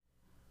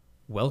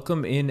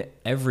Welcome in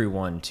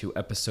everyone to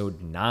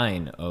episode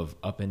 9 of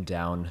Up and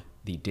Down,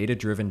 the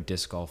data-driven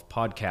disc golf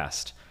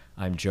podcast.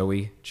 I'm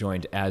Joey,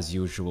 joined as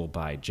usual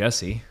by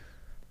Jesse.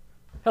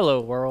 Hello,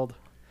 world.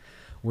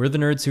 We're the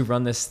nerds who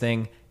run this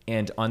thing,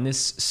 and on this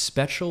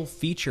special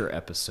feature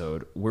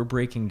episode, we're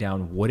breaking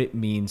down what it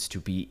means to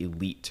be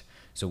elite.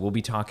 So we'll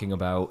be talking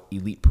about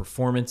elite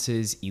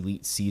performances,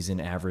 elite season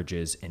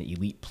averages, and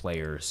elite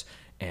players.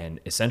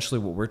 And essentially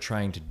what we're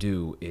trying to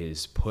do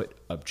is put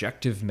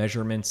objective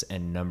measurements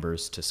and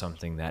numbers to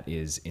something that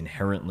is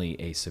inherently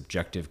a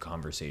subjective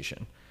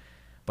conversation.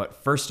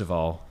 But first of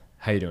all,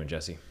 how you doing,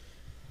 Jesse?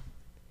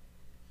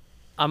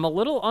 I'm a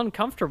little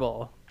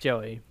uncomfortable,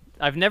 Joey.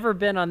 I've never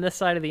been on this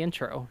side of the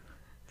intro.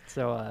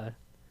 So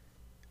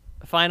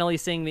finally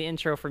seeing the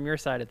intro from your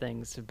side of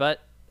things,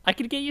 but I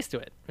could get used to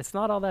it. It's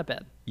not all that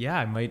bad. Yeah,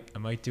 I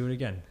might do it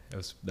again.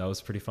 That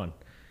was pretty fun.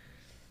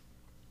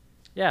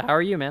 Yeah, how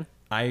are you, man?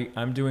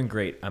 I'm doing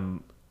great.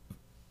 I'm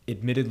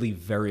admittedly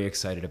very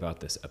excited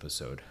about this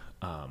episode.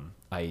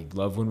 I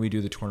love when we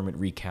do the tournament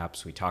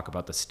recaps. We talk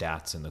about the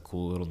stats and the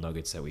cool little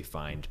nuggets that we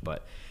find,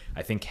 but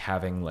I think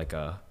having like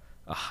a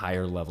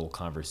higher level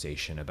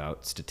conversation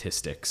about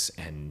statistics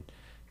and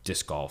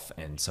disc golf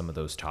and some of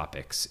those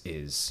topics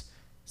is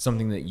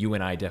something that you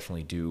and I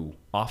definitely do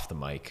off the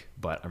mic,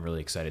 but I'm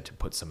really excited to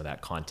put some of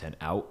that content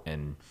out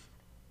and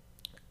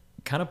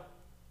kind of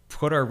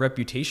put our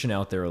reputation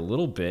out there a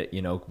little bit.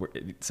 You know,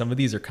 some of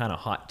these are kind of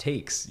hot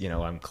takes. You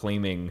know, I'm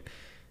claiming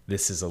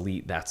this is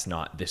elite, that's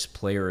not. This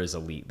player is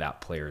elite,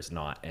 that player is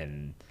not.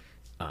 And,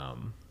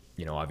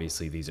 you know,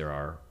 obviously these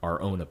are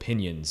our own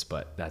opinions,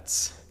 but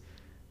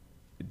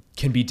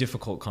can be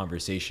difficult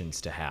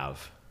conversations to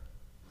have.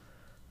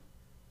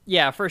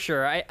 Yeah, for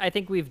sure. I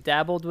think we've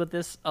dabbled with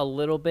this a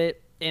little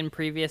bit in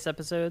previous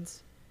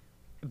episodes,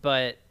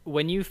 but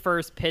when you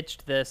first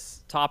pitched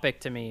this topic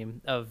to me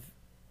of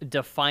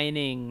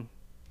defining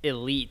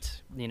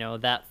elite, you know,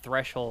 that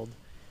threshold,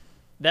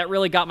 that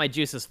really got my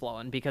juices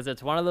flowing, because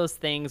it's one of those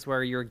things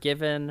where you're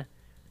given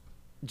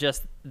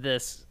just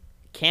this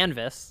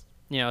canvas,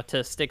 you know,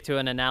 to stick to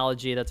an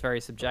analogy that's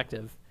very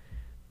subjective.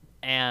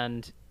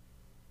 And,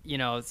 you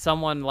know,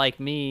 someone like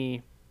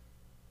me,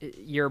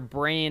 your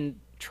brain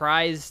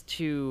tries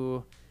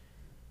to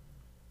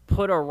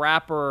put a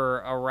wrapper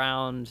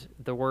around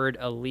the word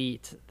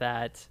elite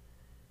that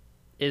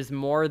is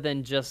more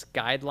than just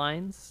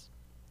guidelines.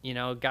 You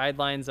know,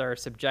 guidelines are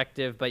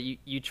subjective, but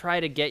you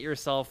try to get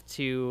yourself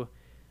to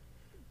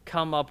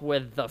come up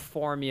with the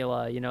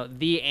formula, you know,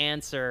 the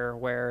answer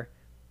where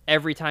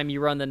every time you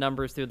run the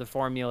numbers through the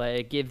formula,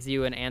 it gives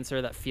you an answer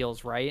that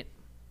feels right.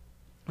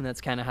 And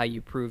that's kind of how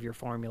you prove your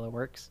formula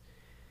works.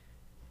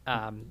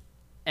 And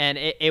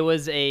it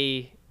was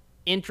a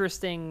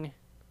interesting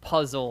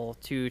puzzle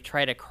to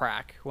try to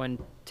crack when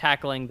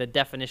tackling the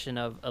definition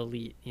of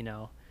elite, you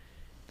know.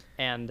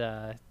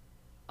 And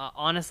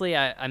honestly,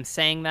 I'm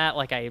saying that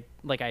like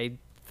I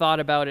thought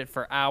about it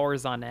for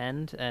hours on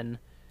end, and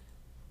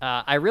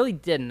I really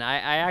didn't.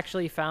 I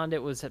actually found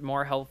it was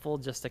more helpful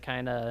just to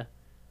kind of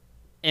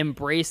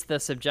embrace the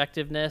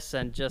subjectiveness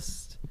and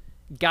just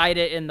guide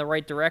it in the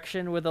right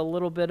direction with a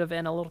little bit of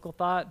analytical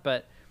thought.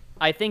 But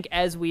I think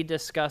as we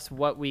discuss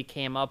what we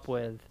came up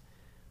with,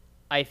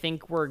 I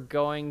think we're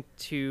going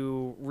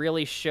to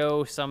really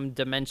show some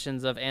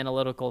dimensions of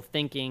analytical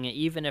thinking,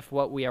 even if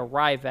what we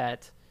arrive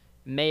at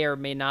may or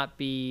may not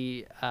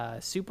be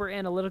super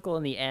analytical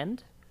in the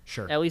end.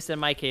 Sure. At least in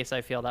my case,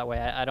 I feel that way.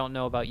 I don't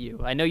know about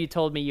you. I know you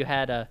told me you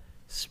had a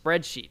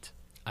spreadsheet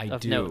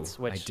of notes,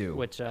 which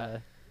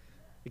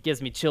it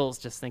gives me chills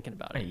just thinking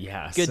about it.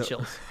 Yeah. Good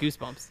chills,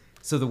 goosebumps.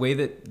 So the way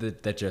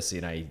that Jesse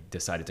and I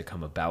decided to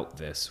come about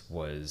this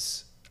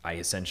was I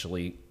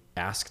essentially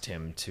asked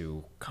him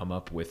to come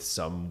up with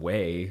some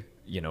way,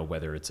 you know,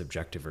 whether it's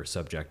objective or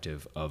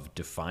subjective, of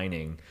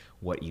defining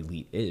what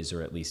elite is,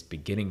 or at least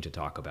beginning to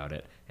talk about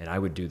it. And I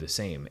would do the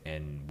same.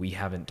 And we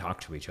haven't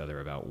talked to each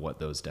other about what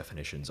those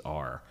definitions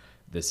are.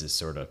 This is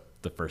sort of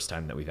the first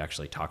time that we've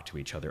actually talked to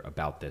each other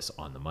about this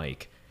on the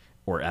mic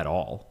or at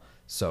all.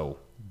 So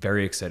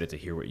very excited to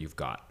hear what you've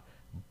got.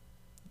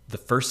 The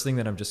first thing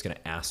that I'm just going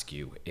to ask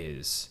you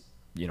is,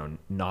 you know,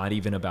 not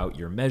even about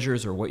your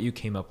measures or what you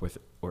came up with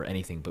or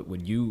anything, but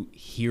when you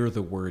hear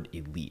the word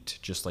elite,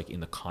 just like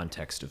in the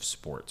context of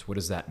sports, what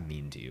does that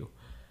mean to you?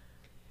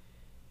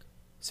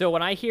 So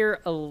when I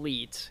hear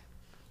elite,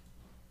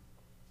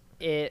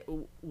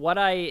 what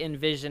I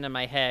envision in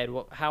my head,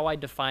 how I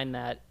define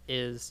that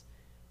is,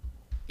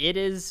 it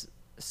is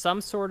some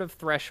sort of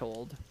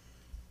threshold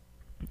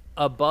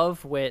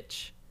above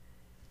which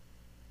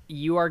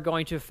you are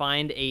going to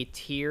find a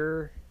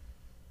tier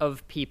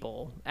of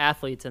people,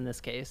 athletes in this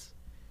case,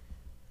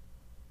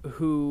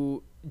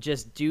 who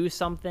just do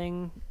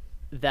something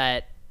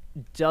that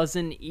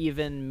doesn't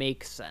even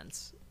make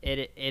sense.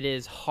 It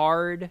is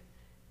hard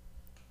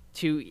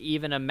to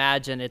even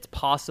imagine it's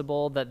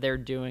possible that they're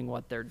doing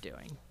what they're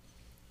doing,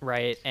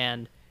 right?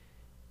 And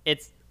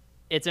it's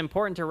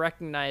important to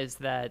recognize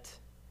that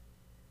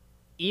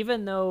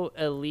even though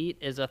elite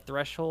is a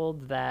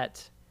threshold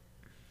that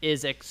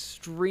is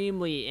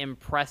extremely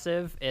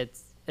impressive,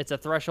 it's a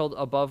threshold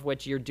above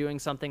which you're doing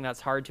something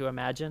that's hard to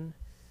imagine,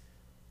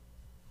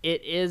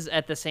 it is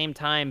at the same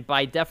time,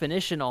 by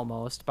definition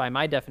almost, by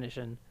my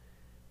definition,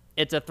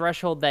 it's a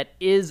threshold that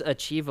is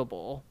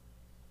achievable,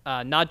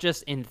 not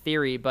just in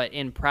theory, but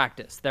in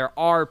practice. There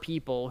are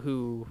people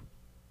who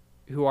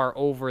are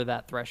over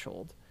that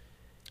threshold.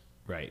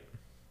 Right.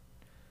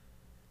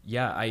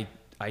 Yeah,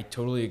 I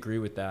totally agree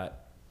with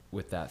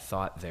that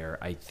thought there.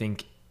 I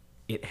think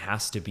it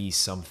has to be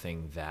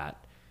something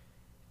that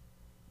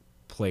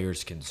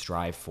players can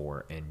strive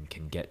for and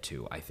can get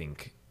to. I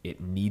think it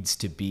needs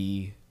to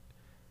be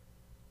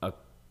a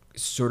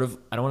sort of,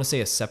 I don't want to say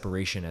a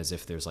separation as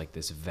if there's like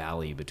this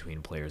valley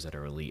between players that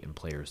are elite and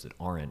players that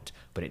aren't,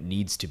 but it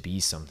needs to be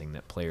something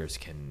that players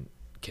can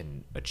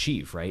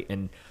achieve, right?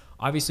 And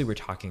obviously we're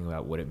talking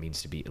about what it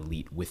means to be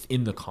elite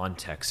within the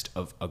context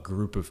of a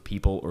group of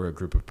people or a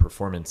group of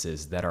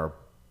performances that are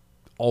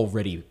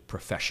already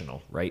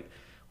professional, right?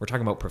 We're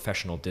talking about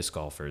professional disc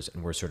golfers,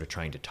 and we're sort of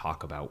trying to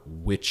talk about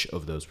which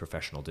of those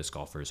professional disc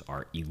golfers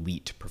are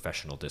elite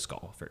professional disc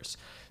golfers.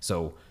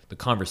 So the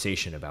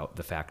conversation about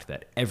the fact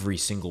that every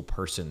single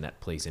person that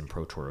plays in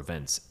Pro Tour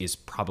events is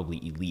probably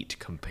elite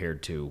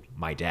compared to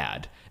my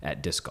dad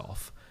at disc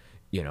golf,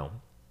 you know,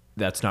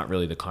 that's not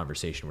really the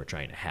conversation we're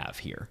trying to have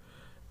here.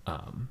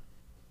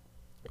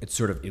 It's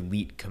sort of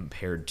elite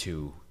compared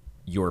to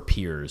your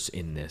peers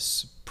in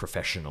this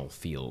professional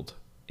field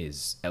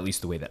is at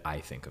least the way that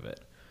I think of it.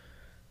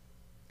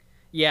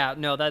 Yeah,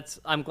 no,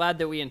 I'm glad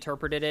that we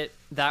interpreted it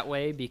that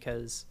way,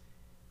 because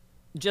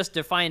just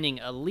defining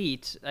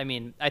elite, I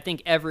mean, I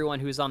think everyone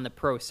who's on the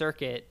pro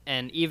circuit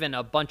and even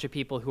a bunch of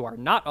people who are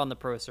not on the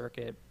pro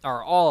circuit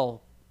are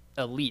all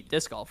elite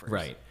disc golfers.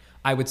 Right.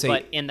 I would say,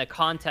 but in the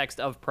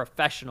context of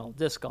professional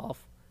disc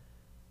golf,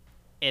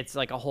 it's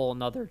like a whole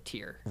nother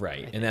tier.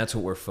 Right. And that's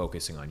what we're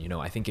focusing on. You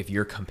know, I think if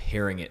you're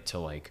comparing it to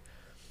like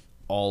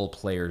all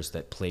players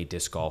that play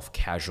disc golf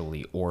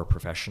casually or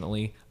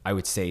professionally, I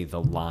would say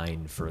the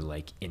line for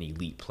like an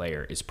elite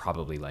player is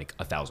probably like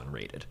 1,000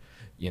 rated,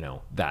 you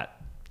know,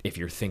 that if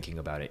you're thinking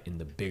about it in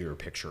the bigger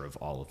picture of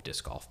all of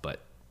disc golf, but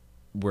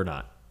we're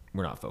not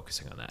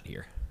focusing on that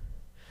here.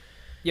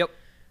 Yep.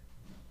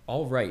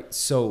 All right.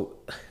 So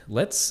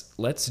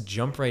let's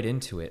jump right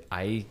into it.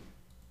 I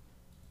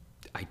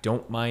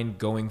don't mind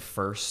going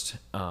first.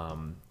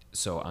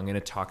 So I'm going to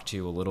talk to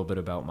you a little bit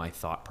about my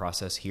thought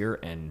process here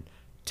and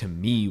to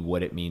me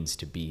what it means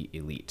to be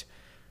elite.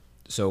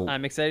 So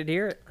I'm excited to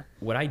hear it.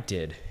 What I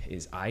did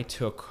is I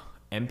took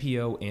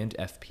MPO and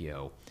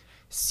FPO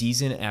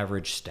season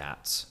average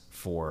stats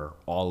for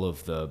all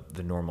of the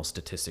normal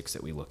statistics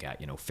that we look at,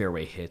 you know,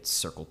 fairway hits,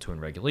 circle 2 in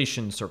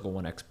regulation, circle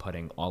 1X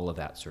putting, all of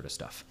that sort of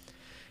stuff.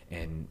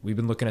 And we've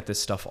been looking at this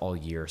stuff all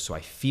year. So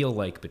I feel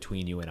like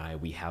between you and I,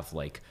 we have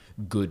like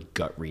good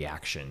gut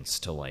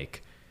reactions to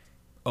like,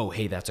 oh,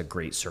 hey, that's a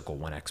great circle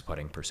 1X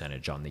putting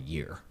percentage on the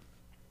year.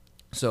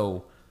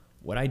 So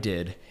what I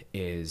did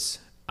is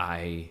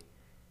I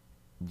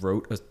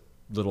wrote a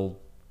little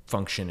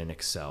function in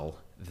Excel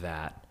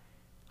that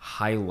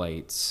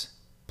highlights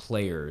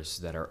players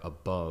that are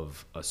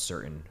above a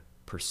certain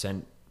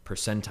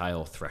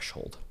percentile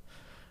threshold.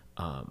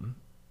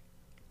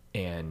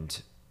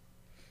 And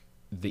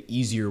the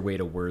easier way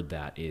to word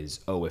that is,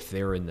 oh, if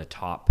they're in the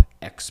top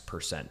X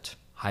percent,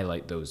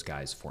 highlight those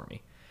guys for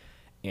me.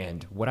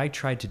 And what I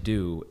tried to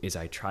do is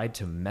I tried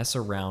to mess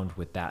around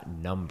with that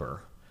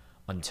number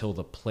until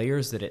the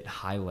players that it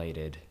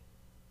highlighted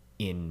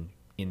in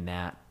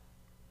that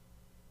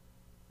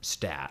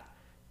stat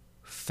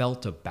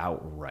felt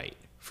about right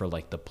for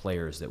like the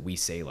players that we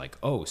say like,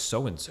 oh,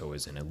 so-and-so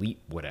is an elite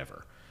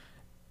whatever.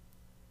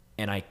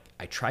 And I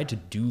tried to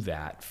do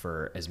that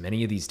for as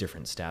many of these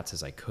different stats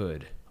as I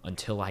could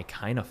until I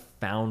kind of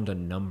found a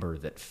number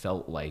that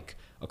felt like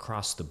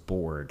across the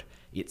board,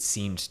 it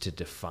seemed to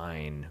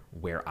define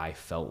where I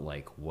felt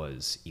like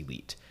was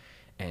elite.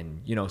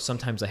 And, you know,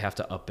 sometimes I have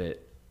to up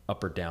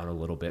or down a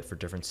little bit for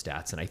different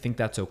stats. And I think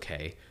that's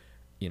okay.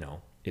 You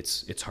know,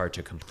 it's hard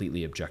to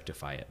completely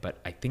objectify it, but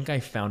I think I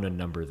found a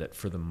number that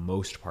for the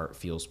most part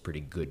feels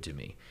pretty good to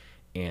me.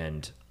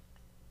 And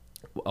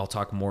I'll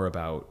talk more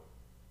about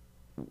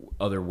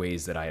other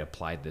ways that I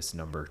applied this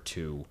number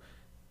to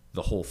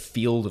the whole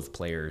field of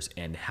players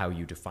and how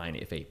you define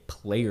if a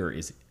player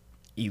is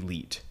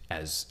elite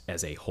as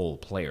a whole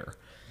player.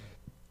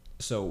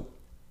 So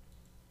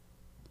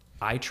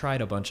I tried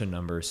a bunch of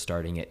numbers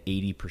starting at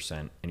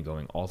 80% and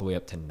going all the way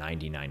up to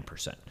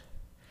 99%.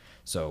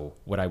 So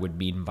what I would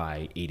mean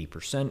by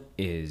 80%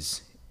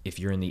 is if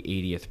you're in the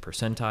 80th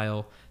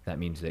percentile, that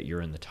means that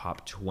you're in the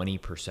top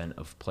 20%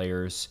 of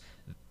players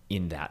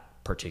in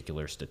that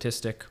particular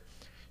statistic.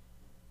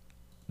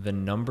 The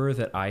number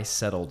that I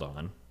settled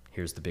on,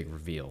 here's the big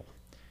reveal,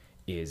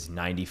 is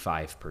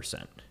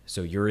 95%.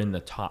 So you're in the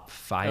top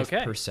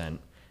 5%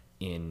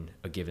 in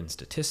a given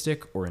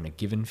statistic or in a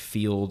given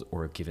field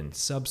or a given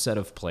subset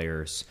of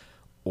players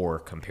or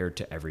compared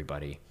to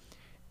everybody.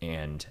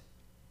 And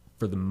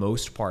for the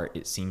most part,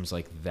 it seems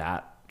like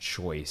that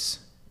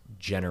choice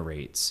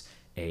generates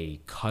a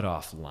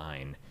cutoff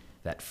line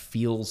that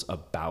feels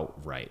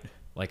about right.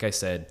 Like I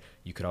said,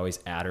 you could always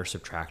add or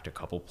subtract a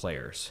couple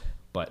players.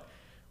 But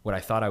what I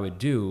thought I would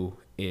do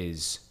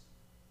is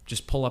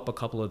just pull up a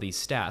couple of these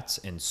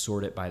stats and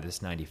sort it by this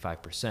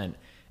 95%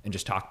 and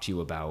just talk to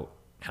you about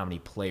how many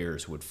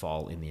players would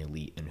fall in the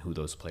elite and who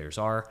those players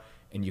are.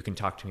 And you can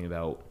talk to me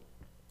about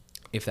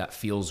if that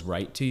feels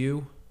right to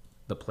you,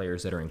 the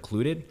players that are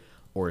included,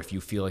 or if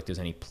you feel like there's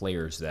any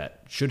players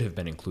that should have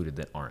been included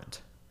that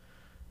aren't.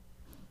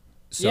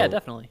 So, yeah,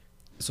 definitely.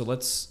 So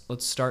let's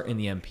start in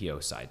the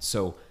MPO side.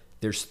 So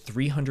there's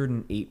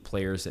 308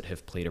 players that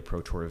have played a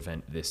Pro Tour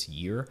event this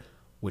year,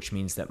 which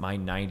means that my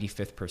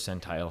 95th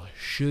percentile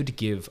should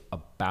give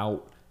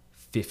about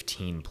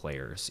 15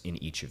 players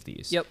in each of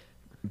these. Yep.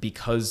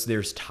 Because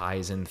there's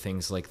ties and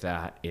things like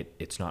that,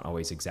 it's not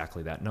always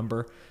exactly that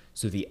number.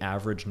 So the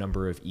average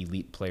number of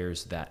elite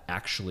players that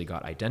actually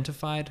got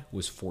identified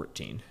was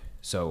 14.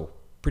 So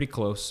pretty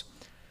close.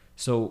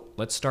 So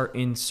let's start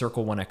in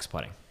Circle 1X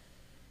putting.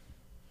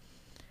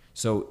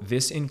 So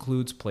this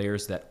includes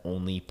players that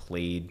only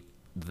played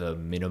the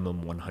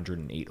minimum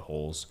 108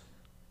 holes.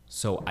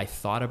 So I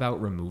thought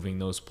about removing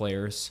those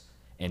players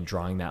and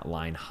drawing that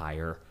line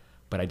higher,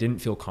 but I didn't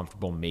feel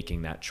comfortable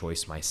making that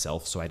choice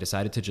myself. So I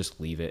decided to just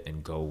leave it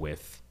and go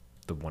with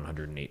the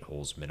 108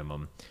 holes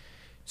minimum.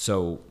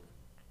 So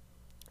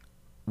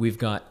we've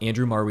got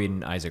Andrew Marweed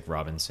and Isaac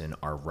Robinson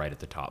are right at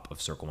the top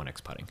of Circle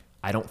 1X putting.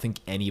 I don't think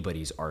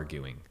anybody's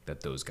arguing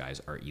that those guys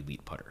are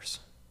elite putters.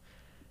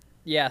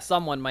 Yeah,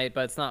 someone might,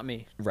 but it's not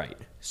me. Right.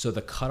 So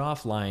the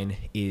cutoff line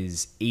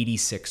is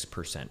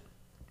 86%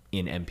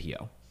 in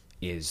MPO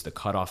is the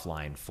cutoff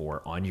line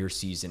for on your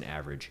season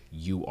average,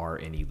 you are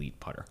an elite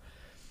putter.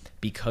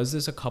 Because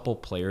there's a couple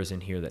players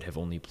in here that have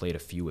only played a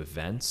few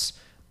events,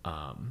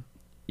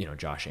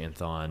 Josh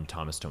Anthon,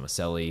 Thomas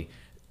Tomaselli,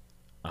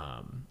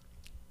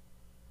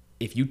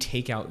 if you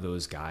take out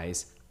those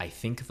guys, I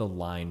think the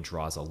line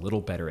draws a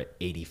little better at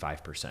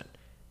 85%.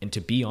 And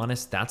to be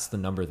honest, that's the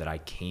number that I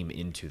came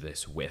into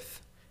this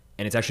with.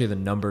 And it's actually the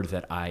number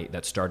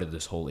that started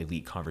this whole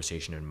elite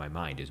conversation in my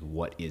mind is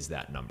what is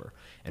that number?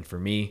 And for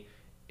me,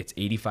 it's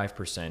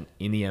 85%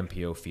 in the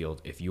MPO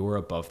field. If you're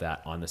above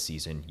that on the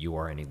season, you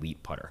are an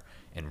elite putter.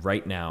 And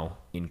right now,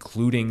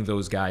 including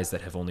those guys that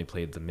have only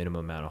played the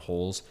minimum amount of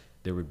holes,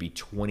 there would be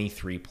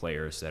 23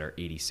 players that are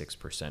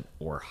 86%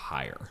 or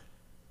higher.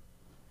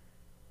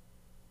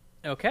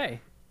 Okay.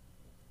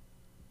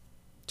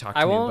 Talk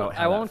to me about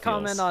how I won't that feels.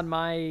 comment on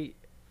my.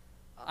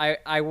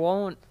 I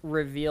won't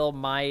reveal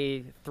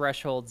my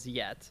thresholds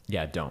yet.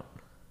 Yeah, don't.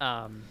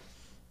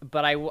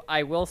 But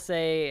I will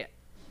say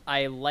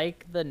I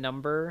like the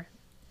number.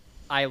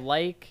 I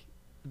like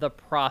the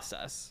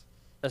process,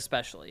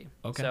 especially.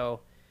 Okay.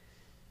 So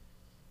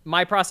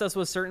my process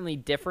was certainly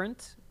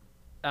different.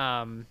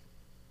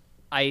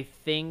 I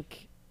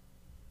think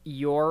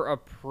your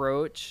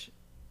approach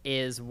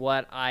is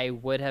what I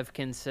would have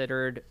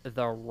considered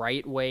the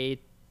right way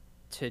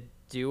to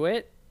do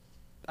it.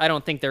 I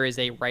don't think there is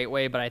a right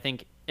way, but I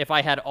think if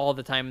I had all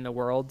the time in the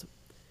world,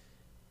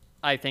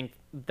 I think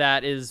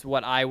that is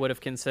what I would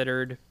have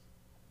considered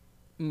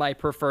my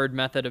preferred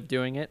method of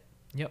doing it.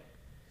 Yep.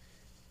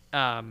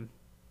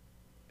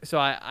 So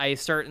I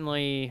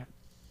certainly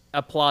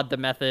applaud the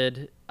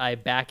method. I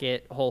back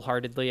it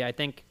wholeheartedly. I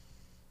think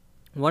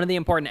one of the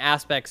important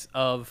aspects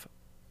of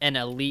an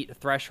elite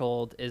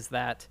threshold is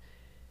that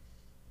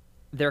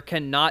there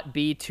cannot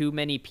be too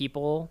many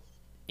people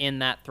in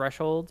that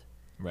threshold.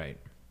 Right.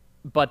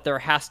 But there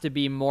has to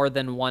be more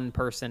than one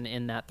person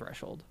in that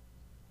threshold.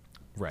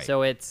 Right.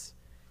 So it's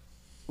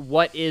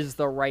what is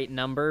the right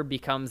number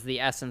becomes the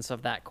essence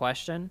of that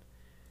question.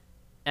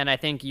 And I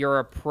think your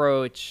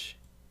approach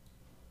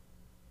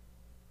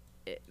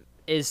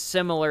is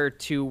similar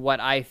to what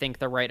I think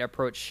the right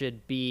approach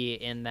should be,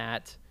 in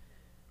that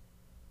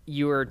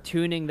you are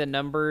tuning the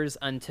numbers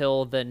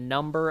until the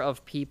number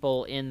of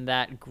people in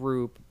that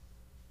group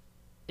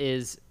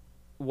is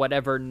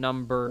whatever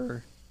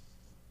number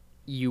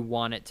you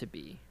want it to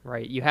be,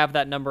 right? You have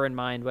that number in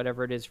mind,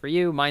 whatever it is for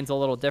you. Mine's a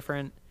little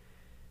different.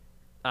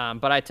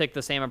 But I took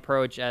the same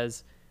approach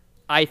as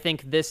I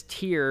think this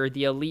tier,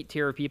 the elite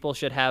tier of people,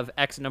 should have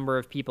X number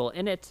of people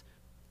in it.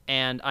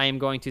 And I am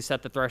going to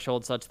set the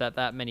threshold such that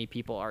that many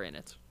people are in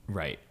it.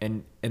 Right.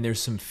 And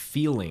there's some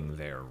feeling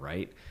there,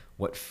 right?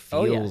 What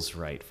feels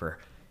right for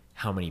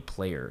how many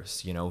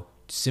players,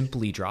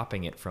 simply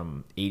dropping it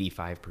from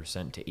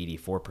 85% to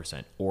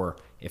 84%. Or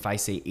if I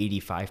say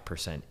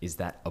 85%, is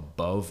that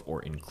above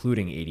or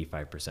including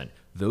 85%?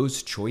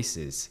 Those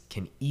choices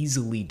can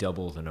easily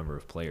double the number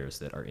of players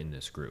that are in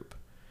this group.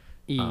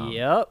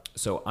 Yep.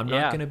 So I'm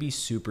not going to be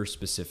super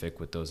specific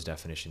with those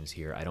definitions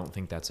here. I don't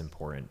think that's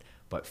important.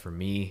 But for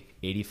me,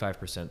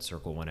 85%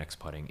 Circle 1X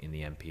putting in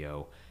the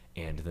MPO.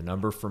 And the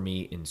number for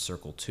me in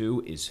Circle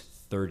 2 is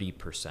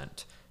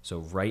 30%. So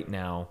right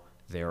now,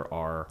 there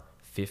are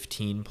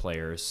 15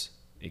 players,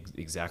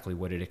 exactly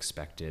what it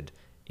expected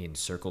in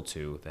Circle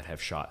 2, that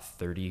have shot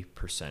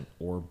 30%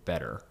 or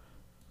better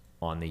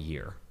on the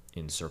year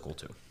in Circle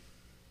 2.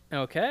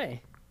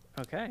 Okay.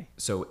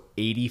 So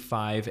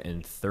 85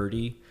 and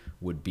 30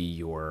 would be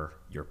your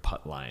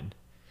putt line.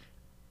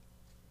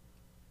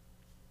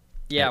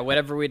 Yeah,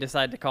 whatever we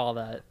decide to call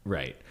that.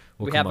 Right.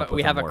 We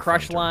have a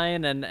crush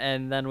line,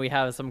 and then we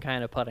have some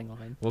kind of putting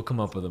line. We'll come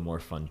up with a more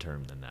fun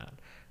term than that.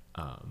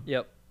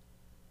 Yep.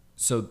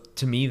 So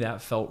to me,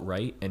 that felt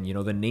right. And,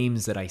 the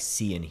names that I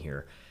see in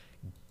here,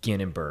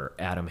 Gannon Burr,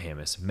 Adam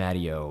Hammis,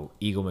 Matteo,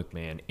 Eagle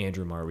McMahon,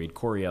 Andrew Marweed,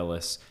 Corey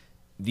Ellis,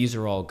 these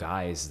are all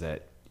guys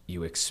that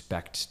you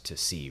expect to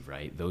see,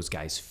 right? Those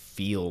guys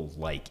feel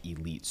like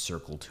elite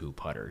Circle 2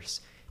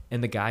 putters.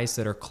 And the guys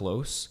that are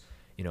close,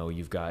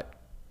 you've got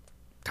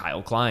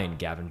Kyle Klein,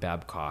 Gavin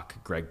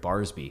Babcock, Greg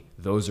Barsby.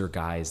 Those are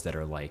guys that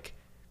are like,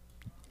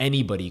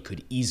 anybody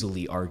could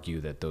easily argue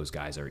that those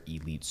guys are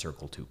elite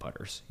Circle 2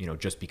 putters,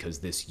 just because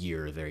this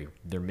year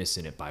they're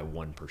missing it by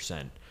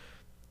 1%.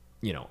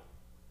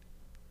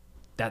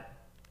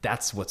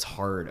 That's what's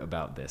hard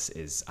about this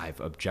is I've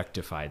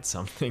objectified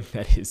something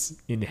that is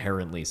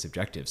inherently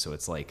subjective. So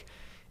it's like,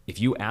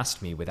 if you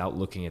asked me without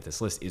looking at this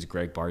list, is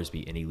Greg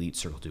Barsby an elite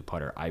Circle 2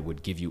 putter? I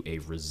would give you a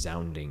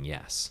resounding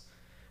yes.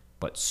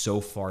 But so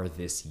far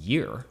this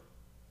year,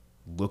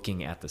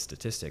 looking at the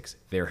statistics,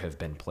 there have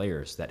been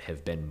players that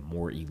have been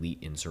more elite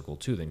in Circle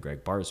 2 than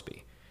Greg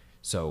Barsby.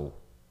 So,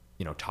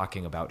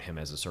 talking about him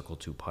as a Circle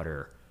 2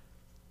 putter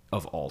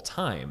of all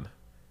time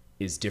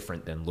is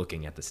different than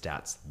looking at the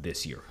stats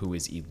this year, who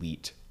is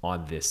elite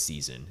on this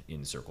season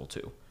in Circle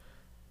 2.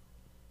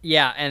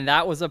 Yeah, and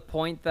that was a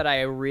point that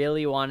I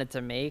really wanted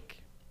to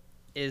make,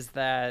 is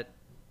that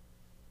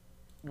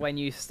when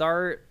you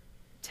start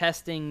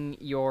testing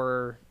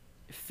your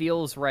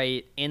feels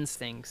right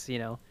instincts,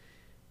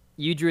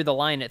 you drew the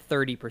line at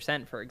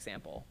 30%, for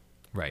example.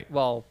 Right.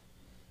 Well,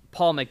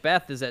 Paul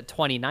Macbeth is at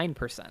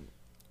 29%.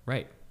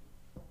 Right.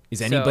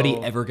 Is anybody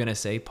ever going to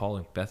say Paul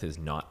Macbeth is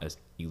not an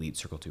elite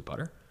Circle 2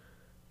 putter?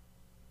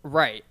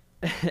 Right.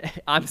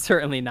 I'm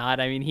certainly not.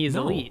 I mean, he's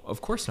elite.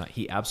 Of course not.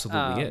 He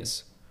absolutely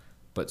is.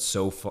 But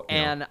so far,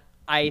 and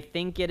I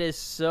think it is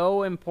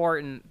so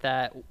important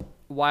that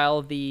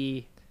while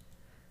the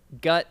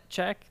gut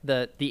check,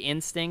 the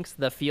instincts,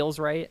 the feels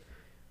right,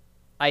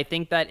 I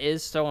think that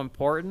is so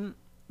important.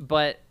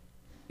 But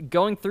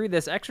going through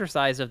this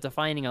exercise of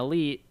defining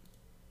elite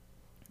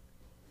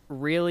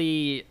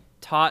really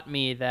taught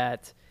me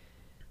that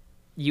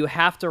you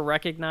have to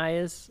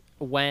recognize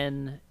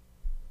when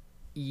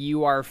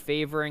you are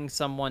favoring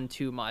someone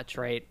too much,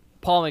 right?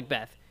 Paul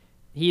Macbeth,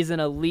 he's an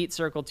elite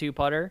Circle 2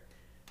 putter,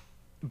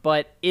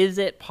 but is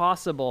it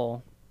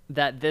possible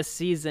that this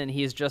season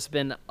he's just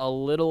been a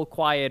little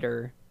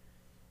quieter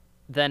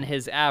than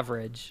his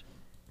average?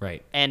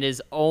 Right. And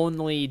is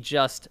only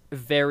just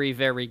very,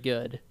 very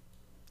good.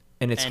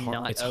 And it's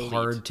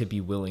hard to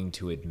be willing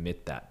to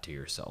admit that to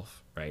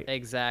yourself, right?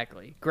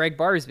 Exactly. Greg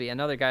Barsby,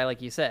 another guy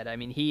like you said. I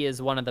mean, he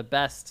is one of the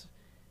best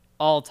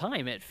all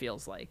time, it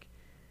feels like.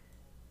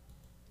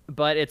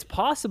 But it's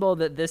possible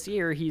that this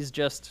year he's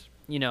just,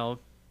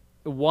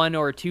 1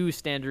 or 2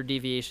 standard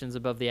deviations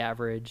above the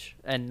average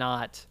and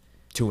not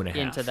 2.5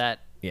 into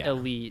that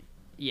elite.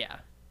 Yeah.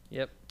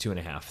 Yep.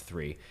 2.5,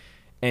 3.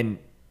 And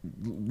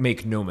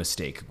make no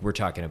mistake, we're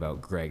talking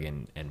about Greg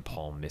and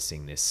Paul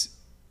missing this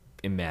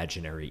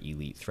imaginary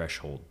elite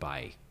threshold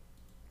by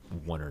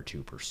 1 or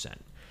 2%,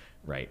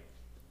 right?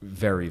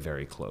 Very,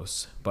 very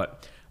close.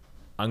 But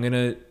I'm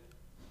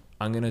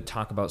gonna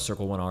talk about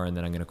Circle 1R, and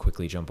then I'm gonna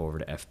quickly jump over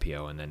to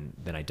FPO, and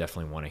then I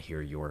definitely want to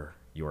hear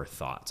your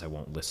thoughts. I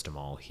won't list them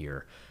all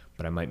here,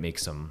 but I might make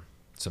some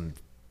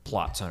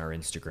plots on our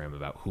Instagram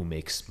about who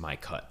makes my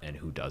cut and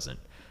who doesn't,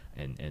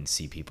 and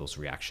see people's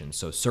reactions.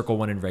 So Circle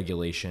 1 in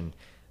regulation,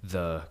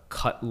 the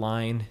cut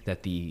line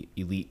that the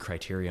elite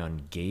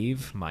criterion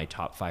gave, my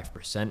top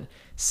 5%,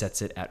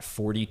 sets it at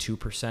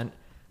 42%.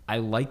 I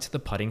liked the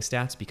putting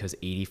stats because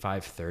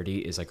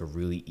 85-30 is like a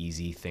really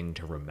easy thing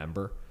to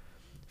remember.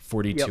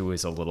 42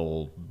 is a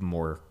little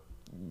more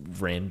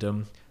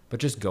random,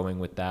 but just going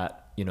with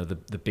that,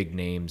 the big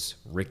names,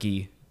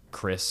 Ricky,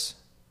 Chris,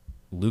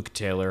 Luke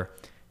Taylor,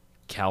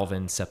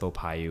 Calvin, Seppo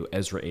Payu,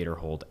 Ezra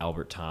Aderhold,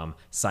 Albert Tom,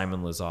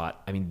 Simon Lizotte,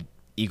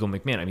 Eagle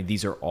McMahon.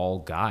 These are all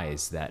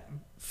guys that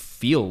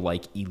feel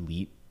like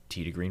elite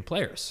tee to green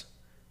players,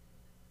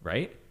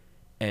 right?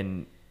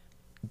 And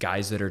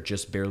guys that are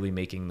just barely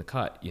making the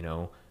cut,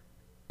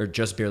 or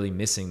just barely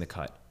missing the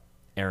cut.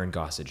 Aaron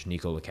Gossage,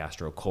 Nico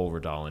LaCastro, Cole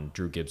Redolin,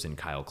 Drew Gibson,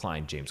 Kyle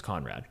Klein, James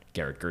Conrad,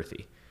 Garrett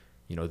Gerthy.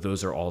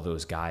 Those are all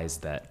those guys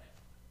that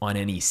on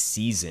any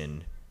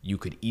season you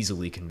could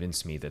easily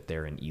convince me that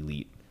they're an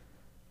elite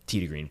tee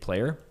to green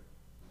player.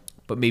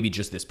 But maybe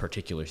just this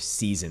particular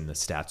season, the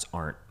stats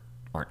aren't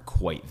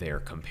quite there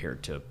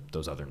compared to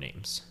those other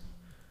names.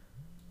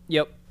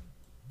 Yep.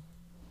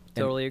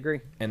 Totally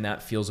agree. And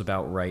that feels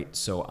about right.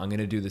 So I'm going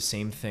to do the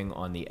same thing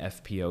on the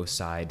FPO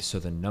side. So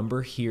the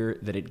number here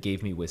that it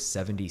gave me was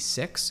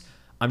 76.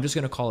 I'm just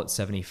going to call it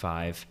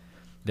 75.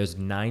 There's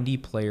 90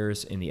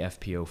 players in the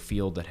FPO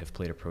field that have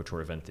played a Pro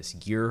Tour event this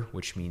year,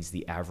 which means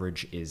the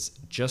average is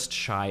just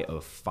shy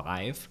of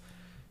 5.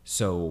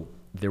 So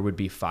there would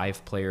be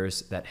 5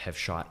 players that have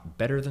shot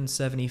better than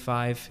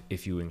 75.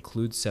 If you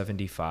include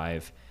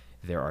 75,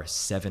 there are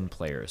 7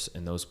 players,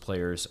 and those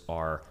players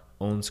are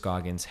Owen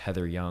Scoggins,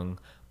 Heather Young,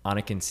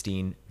 Anniken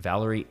Steen,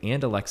 Valerie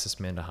and Alexis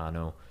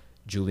Mandujano,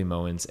 Julie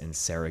Moens, and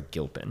Sarah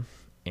Gilpin.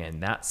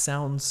 And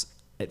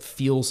it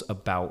feels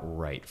about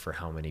right for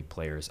how many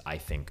players I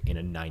think in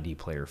a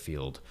 90-player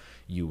field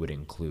you would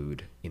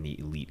include in the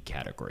elite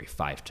category,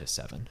 5 to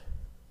 7.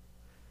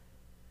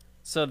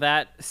 So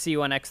that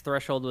C1X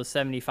threshold was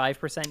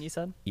 75%, you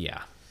said?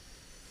 Yeah.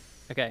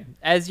 Okay.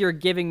 As you're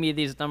giving me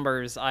these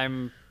numbers,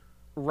 I'm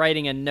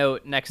writing a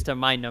note next to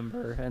my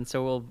number, and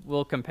so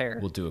we'll compare.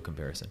 We'll do a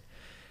comparison.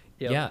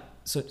 Yep. Yeah.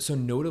 So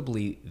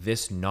notably,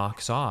 this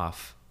knocks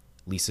off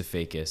Lisa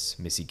Fakis,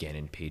 Missy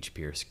Gannon, Paige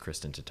Pierce,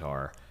 Kristen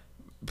Tatar,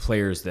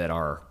 players that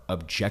are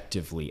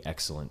objectively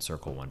excellent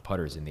Circle 1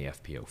 putters in the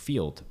FPO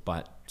field,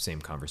 but same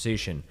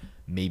conversation,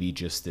 maybe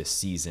just this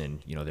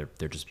season,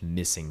 they're just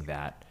missing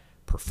that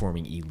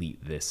performing elite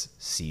this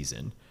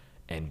season.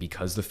 And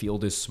because the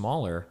field is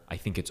smaller, I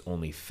think it's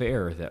only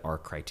fair that our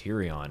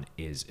criterion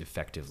is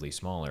effectively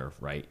smaller,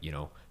 right?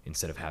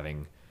 Instead of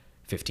having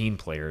 15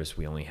 players,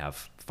 we only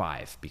have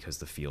 5 because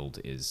the field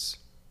is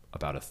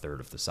about a third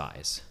of the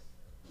size.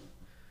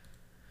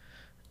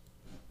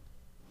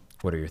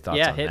 What are your thoughts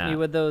on that? Yeah, hit me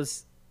with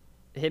those.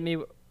 Hit me.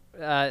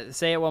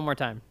 Say it one more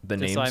time. The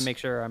just names? so I make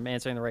sure I'm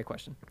answering the right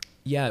question.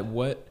 Yeah.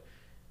 What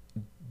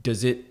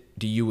do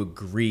you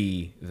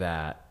agree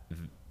that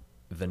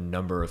the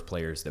number of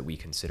players that we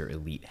consider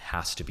elite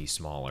has to be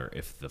smaller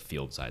if the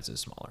field size is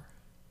smaller?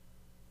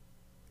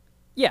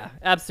 Yeah,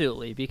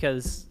 absolutely.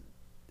 Because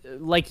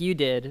like you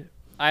did,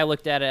 I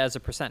looked at it as a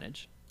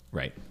percentage.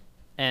 Right.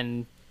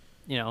 And,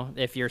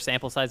 if your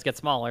sample size gets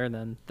smaller,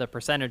 then the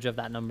percentage of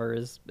that number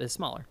is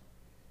smaller.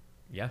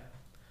 Yeah.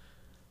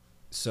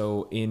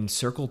 So in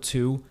Circle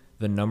 2,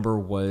 the number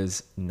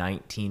was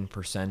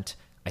 19%.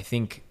 I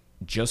think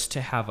just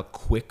to have a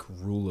quick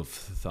rule of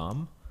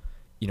thumb,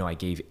 I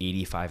gave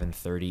 85 and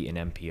 30 in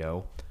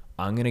MPO.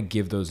 I'm going to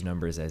give those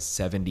numbers as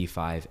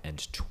 75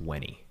 and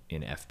 20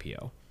 in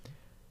FPO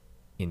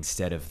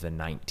instead of the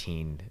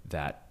 19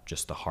 that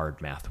just the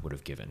hard math would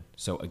have given.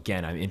 So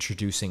again, I'm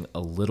introducing a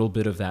little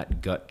bit of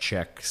that gut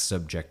check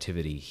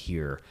subjectivity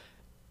here,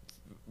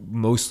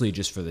 mostly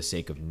just for the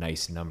sake of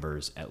nice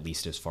numbers, at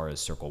least as far as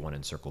Circle 1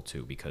 and Circle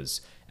 2,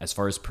 because as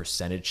far as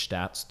percentage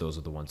stats, those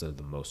are the ones that are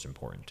the most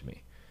important to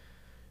me.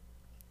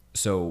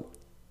 So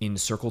in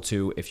Circle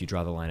 2, if you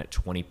draw the line at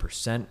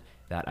 20%,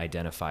 that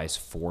identifies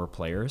 4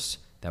 players.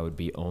 That would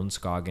be Owen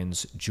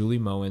Scoggins, Julie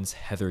Moens,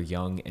 Heather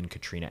Young, and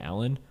Katrina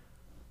Allen.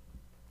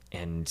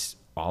 And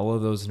all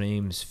of those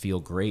names feel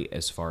great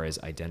as far as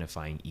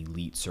identifying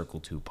elite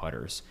Circle 2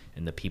 putters.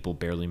 And the people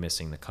barely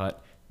missing the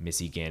cut,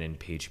 Missy Gannon,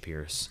 Paige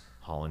Pierce,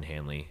 Holland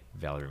Hanley,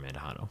 Valerie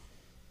Mandujano.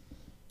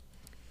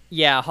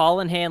 Yeah,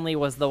 Holland Hanley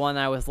was the one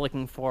I was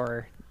looking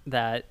for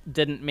that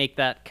didn't make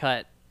that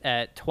cut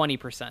at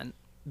 20%,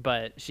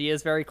 but she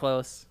is very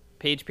close.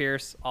 Paige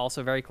Pierce,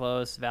 also very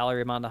close.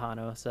 Valerie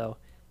Mandujano, so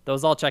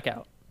those all check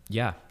out.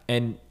 Yeah,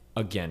 and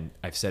again,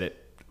 I've said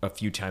it a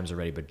few times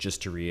already, but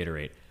just to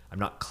reiterate, I'm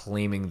not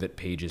claiming that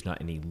Paige is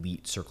not an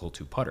elite Circle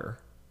 2 putter.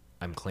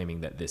 I'm claiming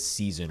that this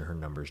season her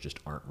numbers just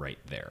aren't right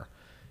there.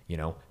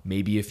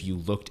 Maybe if you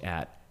looked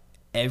at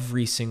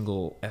every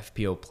single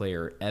FPO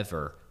player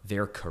ever,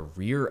 their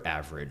career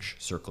average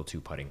Circle 2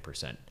 putting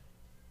percent,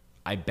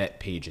 I bet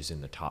Paige is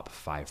in the top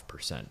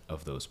 5%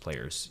 of those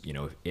players,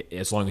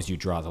 as long as you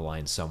draw the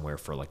line somewhere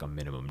for like a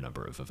minimum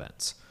number of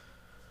events.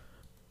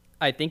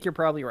 I think you're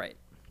probably right.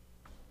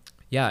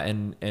 Yeah,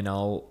 and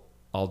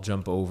I'll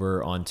jump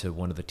over onto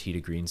one of the tee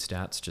to green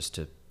stats just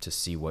to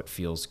see what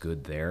feels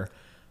good there.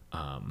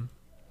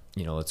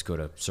 Let's go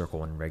to Circle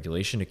 1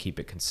 regulation to keep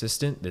it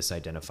consistent. This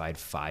identified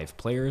 5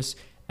 players: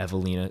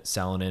 Evelina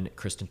Salonen,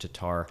 Kristen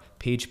Tatar,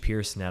 Paige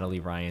Pierce, Natalie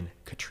Ryan,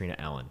 Katrina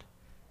Allen.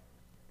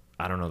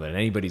 I don't know that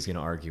anybody's going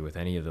to argue with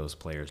any of those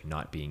players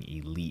not being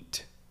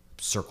elite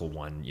Circle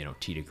 1,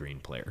 tee to green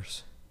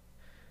players.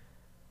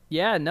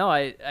 Yeah, no,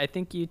 I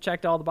think you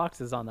checked all the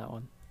boxes on that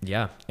one.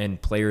 Yeah,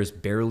 and players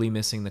barely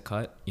missing the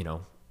cut.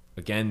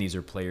 Again, these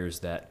are players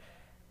that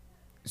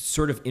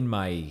sort of in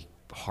my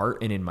heart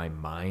and in my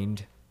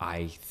mind,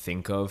 I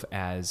think of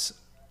as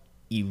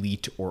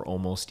elite or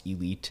almost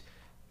elite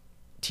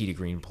tee to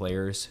green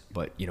players,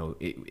 but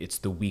it's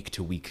the week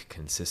to week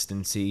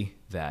consistency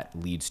that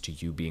leads to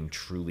you being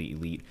truly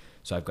elite.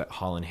 So I've got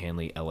Holland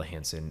Hanley, Ella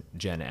Hansen,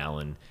 Jen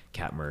Allen,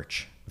 Kat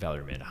Murch,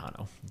 Valerie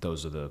Mandujano.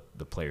 Those are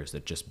the players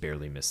that just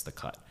barely missed the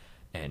cut.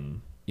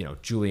 And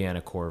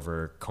Juliana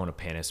Korver, Kona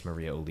Panis,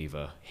 Maria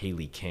Oliva,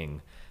 Haley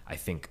King. I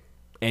think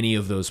any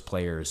of those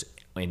players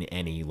in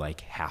any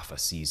half a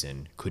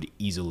season could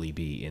easily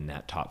be in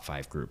that top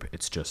 5 group.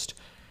 It's just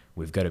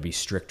we've got to be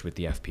strict with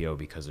the FPO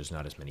because there's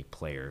not as many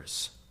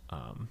players.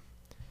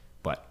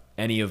 But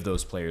any of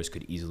those players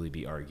could easily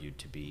be argued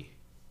to be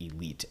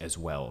elite as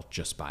well,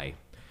 just by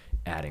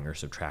adding or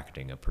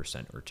subtracting a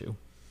percent or two.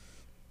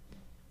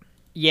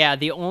 Yeah,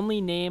 the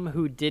only name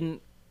who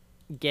didn't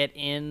get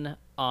in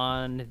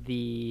on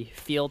the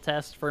field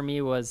test for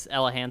me was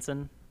Ella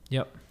Hansen.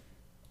 Yep.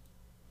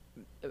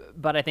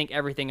 But I think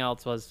everything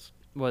else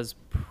was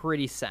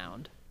pretty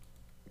sound.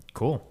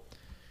 Cool.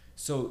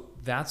 So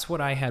that's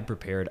what I had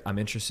prepared. I'm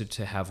interested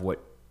to have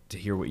what to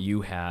hear what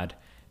you had,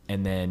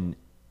 and then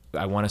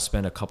I want to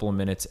spend a couple of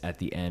minutes at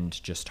the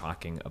end just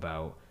talking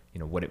about,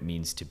 what it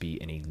means to be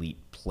an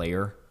elite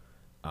player.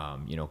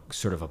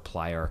 Sort of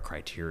apply our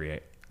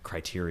criteria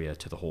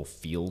to the whole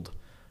field.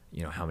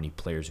 How many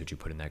players would you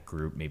put in that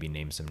group? Maybe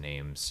name some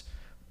names.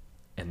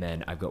 And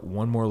then I've got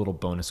one more little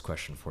bonus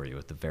question for you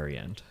at the very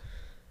end.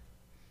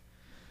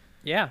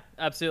 Yeah,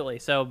 absolutely.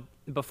 So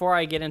before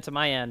I get into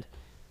my end,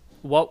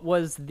 what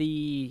was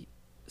the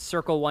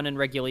Circle 1 in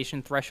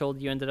regulation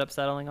threshold you ended up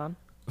settling on?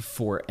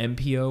 For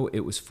MPO,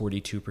 it was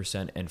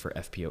 42%, and for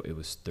FPO, it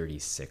was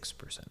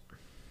 36%.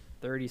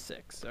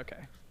 36,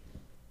 okay.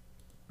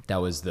 That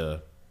was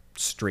the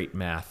straight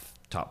math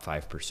top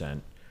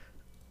 5%.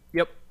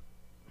 Yep.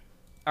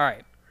 All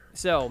right.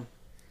 So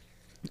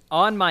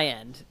on my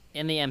end,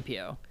 in the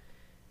MPO,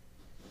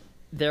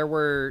 there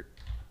were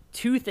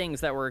two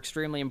things that were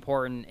extremely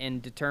important in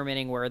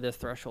determining where this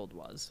threshold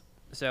was.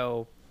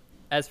 So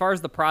as far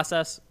as the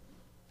process,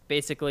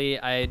 basically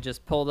I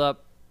just pulled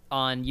up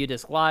on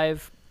UDisc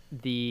Live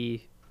the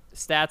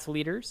stats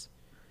leaders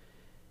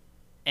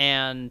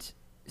and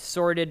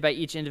sorted by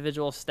each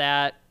individual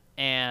stat,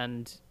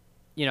 and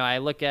I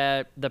look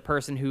at the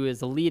person who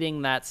is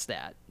leading that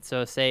stat.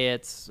 So say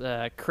it's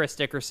Chris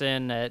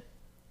Dickerson at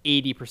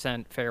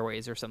 80%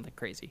 fairways or something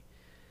crazy.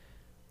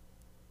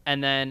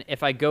 And then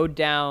if I go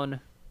down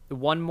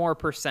one more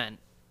percent,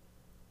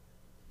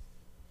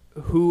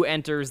 who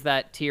enters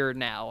that tier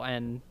now,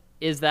 and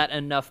is that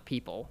enough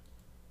people?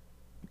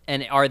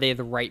 And are they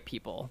the right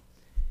people?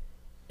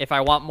 If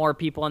I want more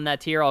people in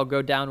that tier, I'll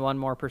go down one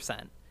more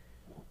percent.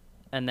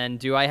 And then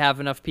do I have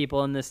enough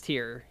people in this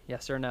tier?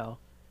 Yes or no?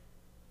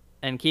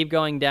 And keep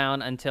going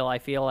down until I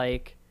feel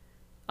like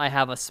I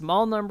have a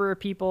small number of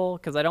people,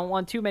 because I don't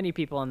want too many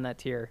people in that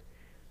tier.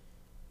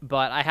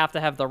 But I have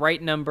to have the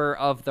right number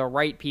of the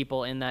right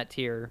people in that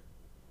tier.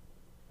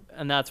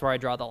 And that's where I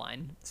draw the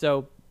line.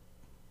 So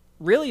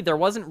really, there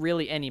wasn't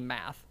really any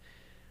math.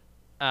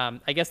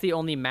 I guess the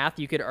only math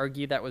you could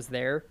argue that was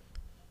there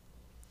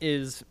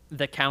is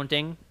the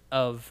counting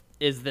of,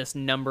 is this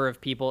number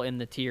of people in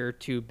the tier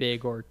too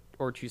big or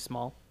too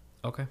small?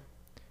 Okay.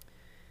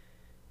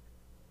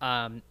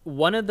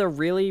 One of the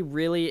really,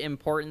 really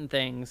important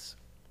things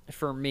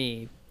for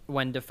me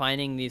when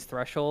defining these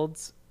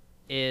thresholds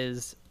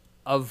is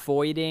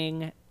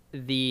avoiding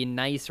the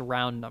nice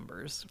round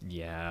numbers.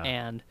 Yeah.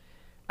 And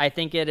I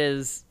think it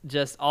is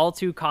just all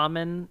too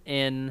common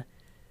in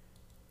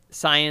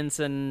science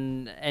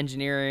and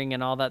engineering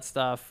and all that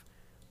stuff,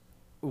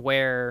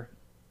 where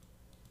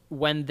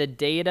when the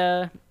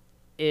data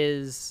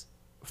is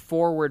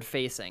forward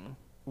facing,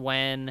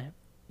 when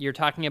you're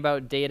talking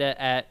about data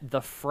at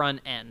the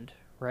front end,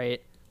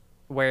 right,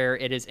 where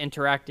it is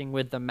interacting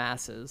with the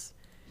masses,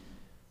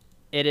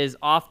 it is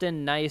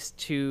often nice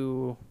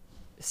to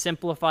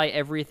simplify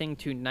everything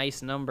to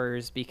nice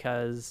numbers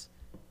because,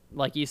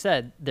 like you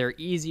said, they're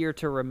easier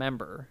to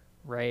remember,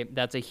 right?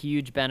 That's a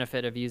huge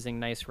benefit of using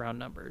nice round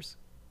numbers.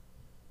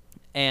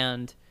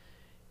 And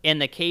in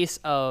the case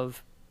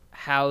of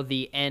how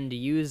the end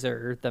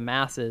user, the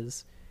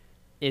masses,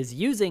 is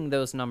using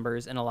those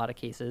numbers in a lot of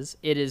cases,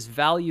 it is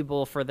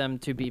valuable for them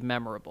to be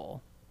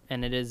memorable.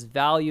 And it is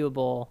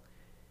valuable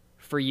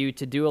for you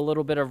to do a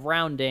little bit of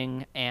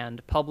rounding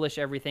and publish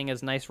everything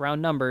as nice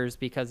round numbers,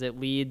 because it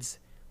leads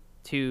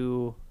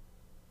to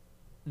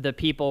the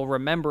people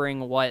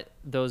remembering what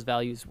those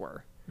values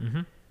were.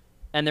 Mm-hmm.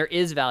 And there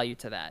is value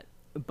to that.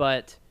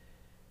 But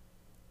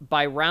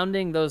by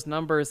rounding those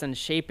numbers and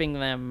shaping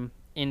them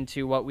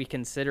into what we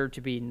consider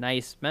to be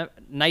nice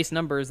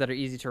numbers that are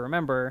easy to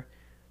remember,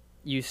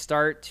 you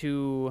start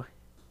to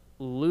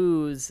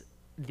lose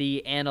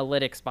the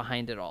analytics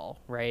behind it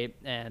all, right?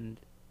 And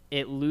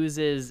it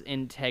loses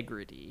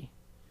integrity.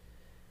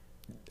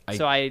 I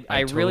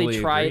really totally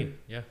tried. agree.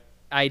 Yeah.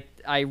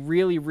 I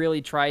really,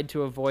 really tried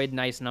to avoid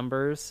nice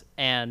numbers,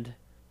 and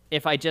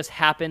if I just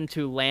happened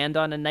to land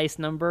on a nice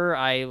number,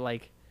 I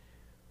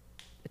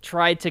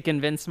tried to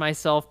convince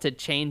myself to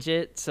change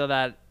it so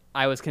that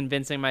I was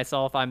convincing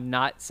myself I'm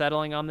not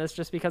settling on this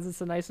just because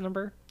it's a nice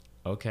number.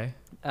 Okay.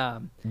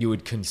 You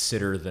would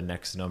consider the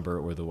next number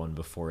or the one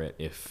before it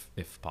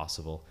if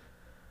possible.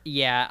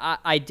 Yeah,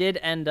 I did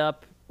end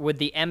up with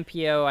the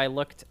MPO. I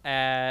looked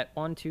at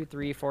 1, 2,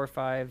 3, 4,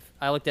 5.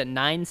 I looked at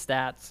 9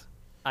 stats.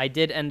 I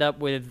did end up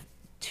with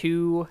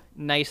 2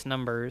 nice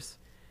numbers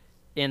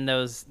in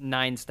those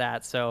 9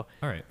 stats. So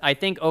all right. I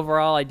think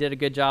overall I did a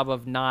good job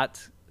of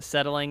not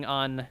settling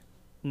on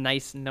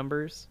nice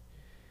numbers.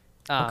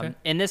 Okay.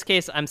 In this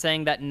case, I'm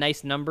saying that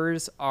nice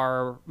numbers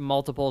are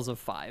multiples of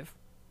 5.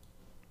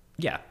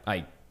 Yeah,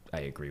 I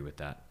agree with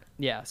that.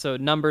 Yeah, so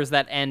numbers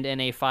that end in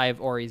a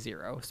 5 or a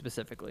 0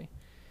 specifically.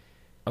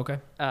 Okay.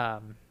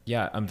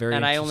 Yeah, I'm very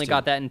and interested. I only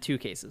got that in 2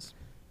 cases.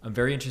 I'm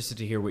very interested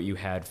to hear what you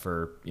had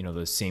for,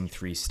 those same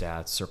 3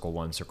 stats, Circle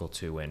 1, Circle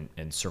 2,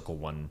 and Circle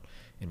 1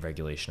 in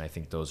regulation. I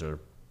think those are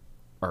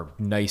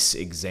nice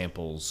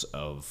examples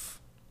of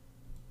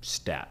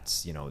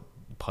stats,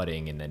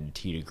 putting and then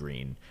tee to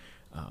green.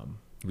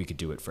 We could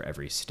do it for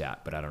every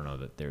stat, but I don't know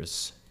that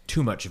there's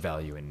too much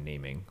value in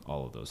naming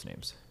all of those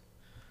names.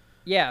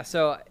 Yeah,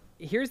 so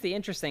here's the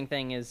interesting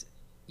thing is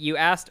you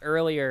asked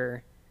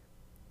earlier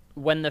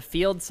when the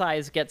field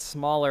size gets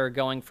smaller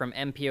going from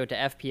MPO to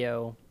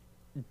FPO,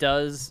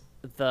 does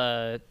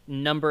the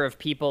number of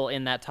people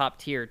in that top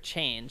tier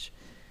change?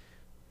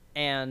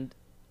 And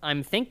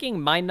I'm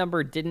thinking my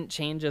number didn't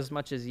change as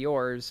much as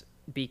yours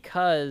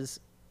because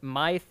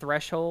my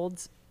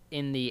thresholds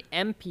in the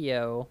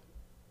MPO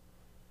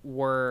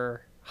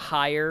were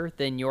higher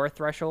than your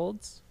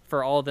thresholds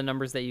for all the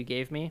numbers that you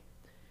gave me. Okay.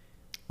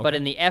 But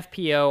in the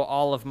FPO,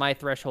 all of my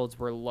thresholds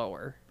were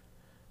lower.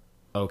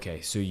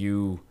 Okay, so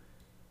you,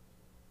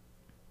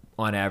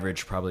 on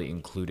average, probably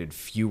included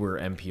fewer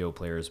MPO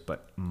players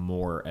but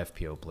more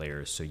FPO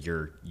players. So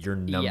your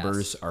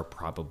numbers are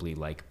probably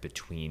like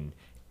between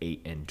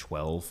 8 and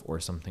 12 or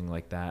something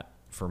like that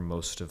for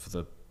most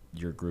of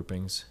your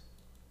groupings.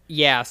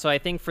 Yeah, so I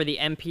think for the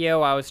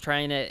MPO, I was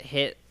trying to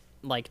hit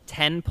like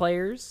 10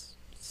 players,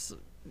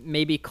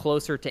 maybe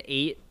closer to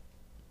 8,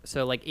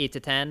 so like 8 to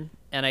 10.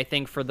 And I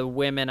think for the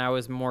women, I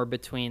was more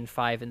between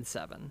 5 and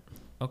 7.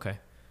 Okay.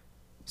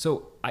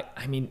 So,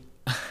 I mean,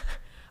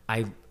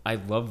 I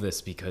love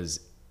this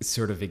because it's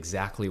sort of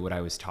exactly what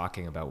I was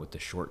talking about with the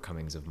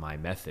shortcomings of my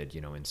method,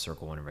 in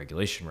Circle 1 and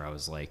regulation, where I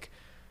was like,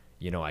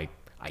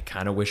 I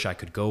kind of wish I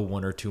could go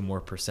 1 or 2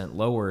 more %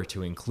 lower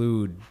to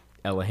include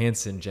Ella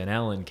Hansen, Jen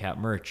Allen, Kat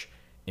Murch,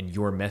 and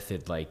your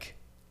method, like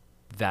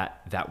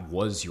that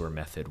was your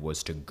method,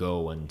 was to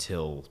go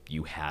until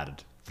you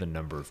had the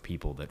number of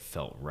people that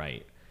felt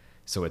right.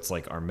 So it's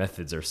like our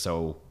methods are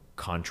so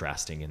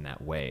contrasting in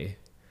that way.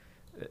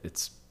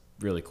 It's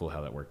really cool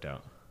how that worked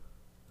out.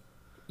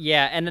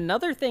 Yeah, and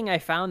another thing I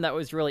found that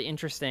was really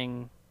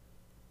interesting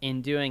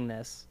in doing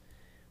this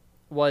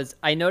was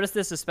I noticed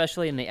this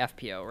especially in the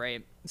FPO,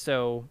 right?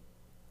 So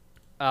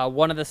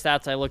one of the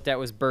stats I looked at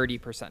was birdie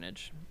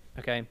percentage,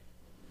 okay?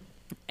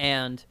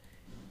 And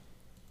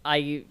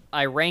I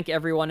rank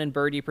everyone in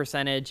birdie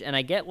percentage, and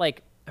I get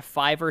like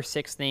 5 or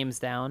 6 names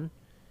down,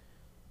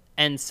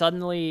 and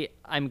suddenly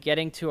I'm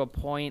getting to a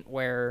point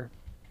where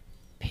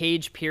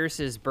Paige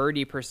Pierce's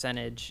birdie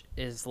percentage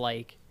is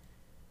like,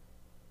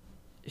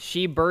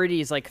 she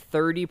birdies like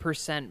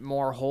 30%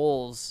 more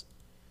holes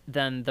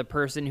than the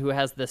person who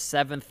has the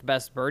 7th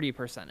best birdie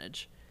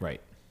percentage.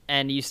 Right.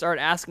 And you start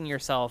asking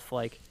yourself,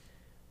 like,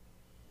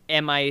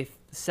 am I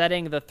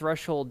setting the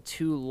threshold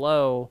too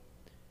low?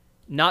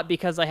 Not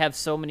because I have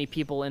so many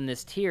people in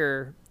this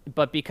tier,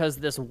 but because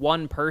this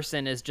one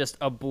person is just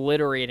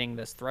obliterating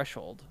this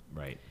threshold.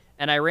 Right.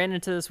 And I ran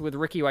into this with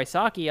Ricky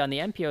Wysocki on the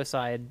MPO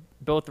side,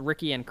 both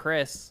Ricky and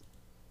Chris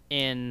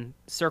in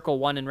Circle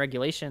 1 in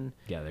regulation.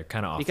 Yeah, they're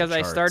kind of off because the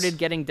charts. I started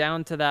getting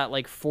down to that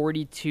like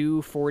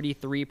 42,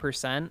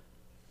 43%.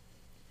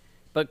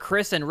 But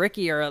Chris and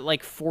Ricky are at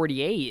like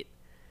 48.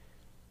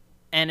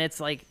 And it's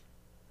like,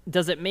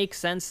 does it make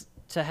sense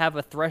to have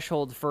a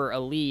threshold for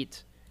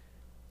elite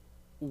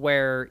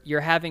where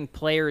you're having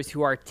players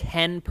who are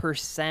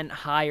 10%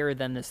 higher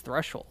than this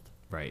threshold?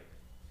 Right.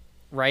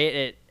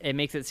 Right? It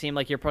makes it seem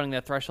like you're putting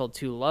the threshold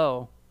too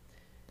low.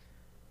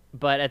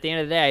 But at the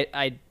end of the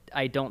day,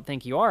 I don't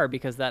think you are,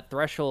 because that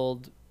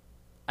threshold,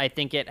 I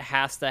think it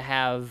has to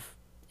have,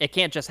 it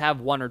can't just have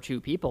 1 or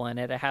 2 people in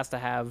it. It has to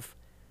have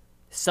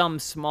some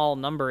small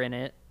number in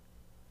it.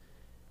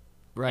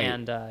 Right.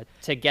 And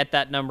to get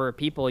that number of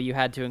people, you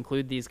had to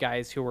include these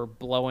guys who were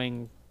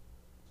blowing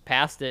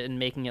past it and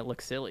making it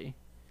look silly.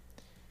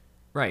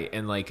 Right.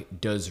 And like,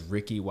 does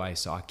Ricky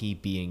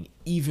Wysocki being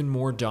even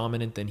more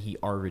dominant than he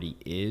already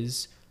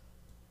is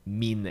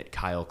mean that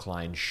Kyle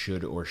Klein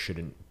should or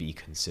shouldn't be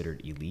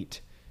considered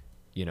elite?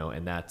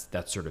 And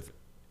that's sort of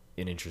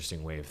an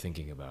interesting way of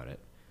thinking about it.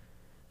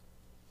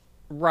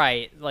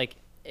 Right. Like,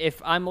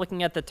 if I'm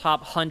looking at the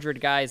top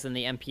 100 guys in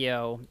the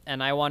MPO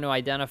and I want to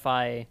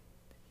identify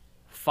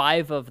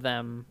 5 of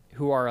them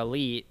who are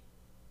elite,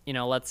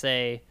 let's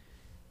say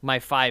my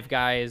 5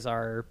 guys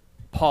are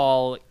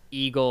Paul,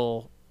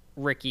 Eagle,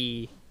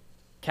 Ricky,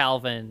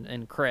 Calvin,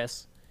 and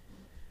Chris.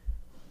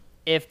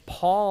 If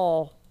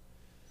Paul,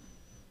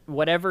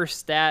 whatever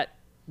stat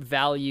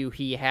value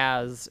he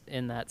has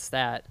in that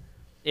stat,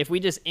 if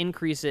we just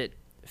increase it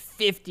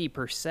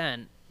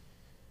 50%,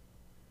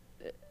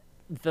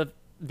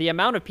 the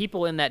amount of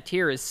people in that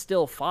tier is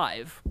still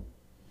 5.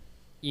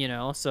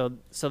 So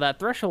that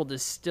threshold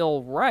is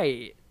still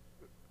right?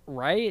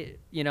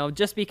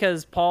 Just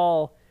because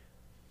Paul,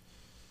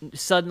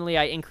 suddenly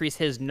I increase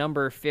his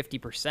number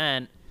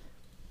 50%,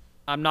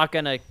 I'm not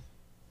going to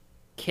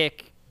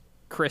kick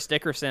Chris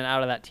Dickerson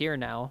out of that tier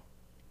now.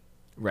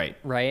 Right.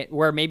 Right?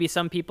 Where maybe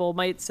some people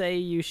might say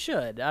you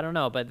should. I don't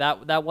know, but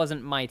that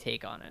wasn't my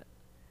take on it.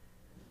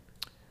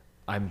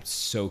 I'm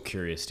so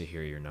curious to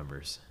hear your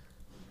numbers.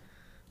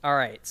 All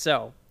right.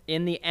 So,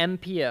 in the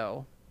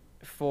MPO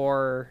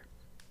for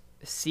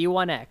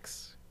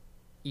C1X,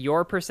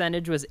 your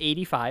percentage was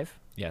 85.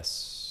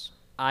 Yes.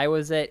 I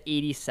was at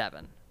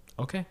 87.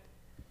 Okay.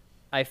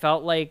 I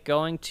felt like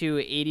going to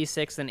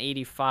 86 and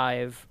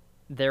 85,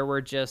 there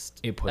were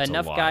just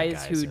enough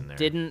guys who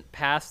didn't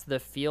pass the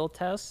field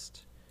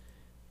test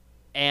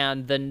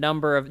and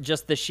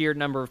the sheer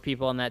number of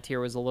people in that tier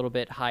was a little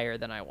bit higher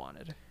than I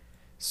wanted.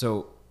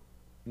 So,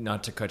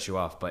 not to cut you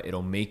off, but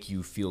it'll make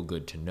you feel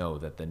good to know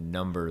that the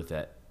number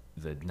that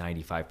the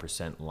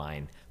 95%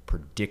 line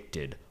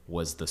predicted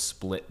was the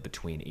split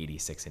between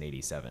 86 and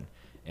 87.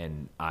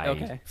 And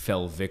I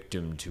fell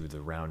victim to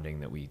the rounding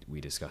that we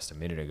discussed a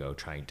minute ago,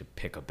 trying to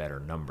pick a better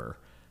number.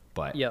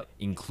 But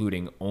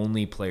including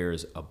only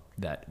players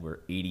that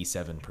were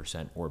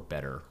 87% or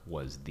better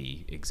was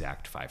the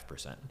exact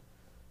 5%.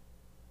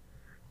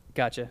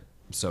 Gotcha.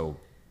 So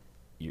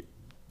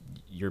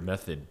your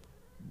method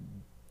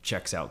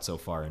checks out so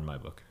far in my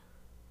book.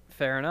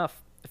 Fair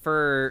enough.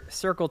 For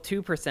Circle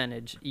 2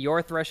 percentage,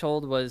 your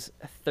threshold was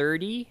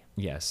 30.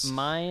 Yes.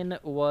 Mine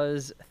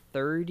was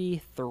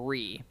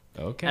 33.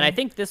 Okay. And I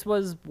think this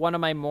was one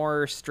of my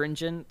more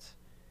stringent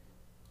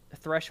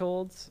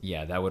thresholds.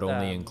 Yeah, that would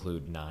only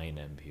include 9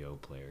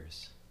 MPO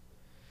players.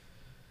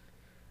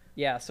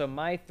 Yeah, so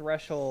my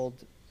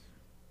threshold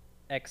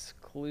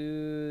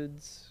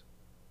excludes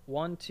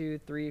 1, 2,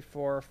 3,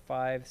 4,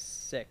 5,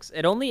 6.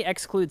 It only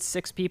excludes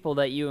 6 people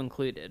that you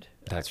included.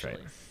 That's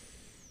actually. right.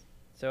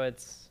 So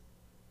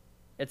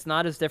it's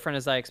not as different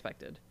as I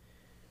expected.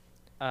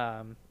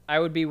 I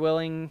would be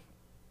willing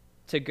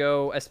to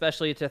go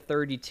especially to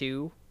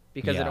 32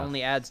 because it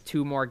only adds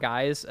 2 more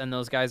guys, and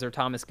those guys are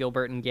Thomas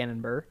Gilbert and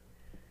Gannon Burr.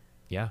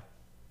 Yeah.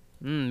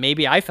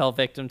 Maybe I fell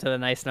victim to the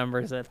nice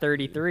numbers at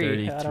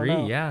 33.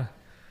 33, yeah.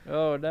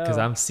 Oh, no. Because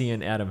I'm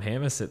seeing Adam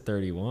Hammis at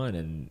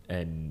 31,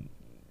 and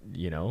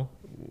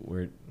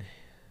we're...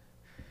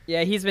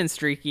 Yeah, he's been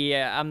streaky.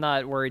 I'm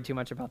not worried too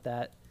much about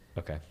that.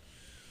 Okay.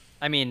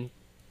 I mean,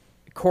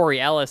 Corey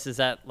Ellis is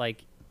at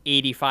like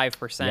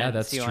 85% yeah,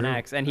 that's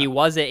C1X, true. and he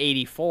was at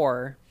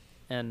 84,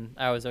 and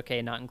I was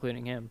okay not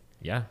including him.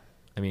 Yeah.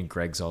 I mean,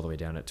 Greg's all the way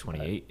down at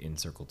 28 in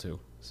Circle 2,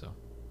 so...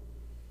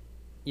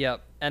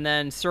 Yep. And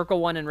then Circle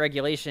 1 in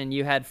regulation,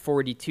 you had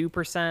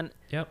 42%.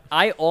 Yep.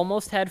 I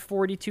almost had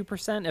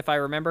 42%, if I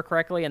remember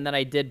correctly, and then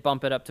I did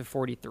bump it up to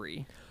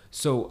 43.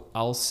 So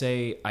I'll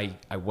say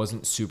I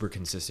wasn't super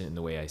consistent in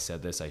the way I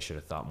said this. I should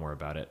have thought more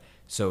about it.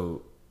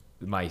 So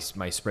my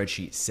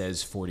spreadsheet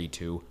says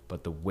 42,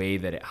 but the way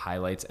that it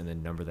highlights and the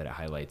number that it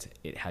highlights,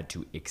 it had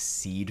to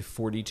exceed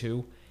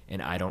 42,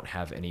 and I don't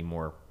have any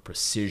more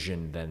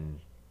precision than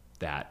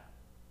that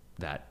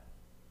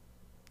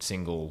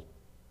single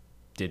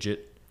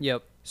digit.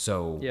 Yep.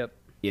 So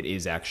it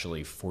is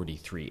actually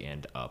 43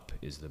 and up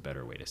is the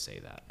better way to say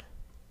that.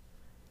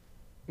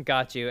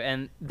 Got you.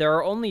 And there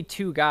are only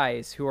 2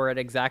 guys who are at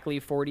exactly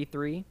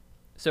 43.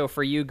 So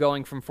for you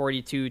going from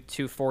 42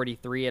 to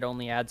 43, it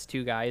only adds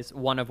 2 guys,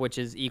 one of which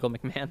is Eagle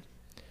McMahon.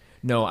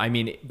 No, I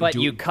mean... But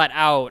you cut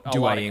out a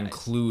do lot I of guys.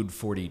 include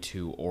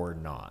 42 or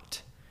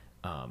not?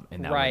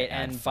 And that right, would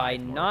add and 5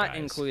 by more not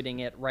guys.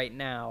 including it right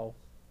now,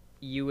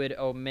 you would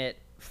omit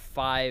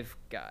 5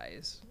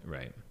 guys.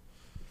 Right.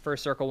 For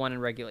Circle 1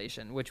 in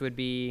regulation, which would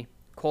be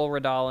Cole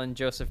Radalin,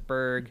 Joseph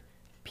Berg,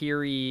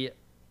 Piri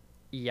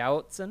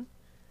Yautsen,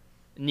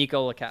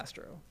 Nico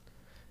LaCastro.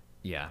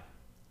 Yeah.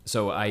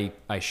 So I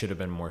should have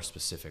been more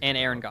specific. And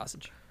Aaron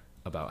Gossage.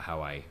 About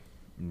how I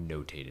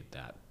notated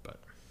that, but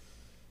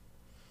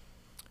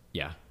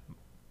yeah.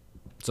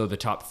 So the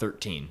top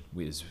 13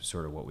 is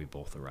sort of what we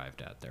both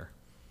arrived at there.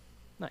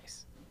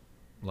 Nice.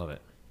 Love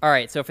it. All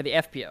right, so for the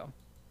FPO,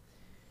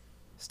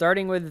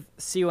 starting with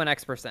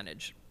C1X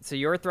percentage. So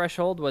your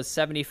threshold was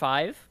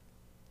 75.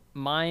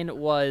 Mine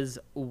was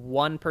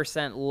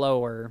 1%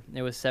 lower.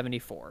 It was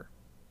 74.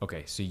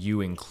 Okay, so you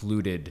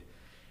included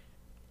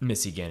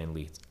Missy Gann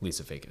and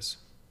Lisa Fakis.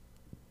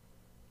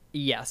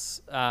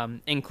 Yes.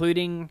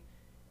 Including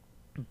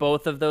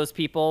both of those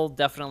people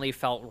definitely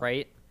felt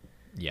right.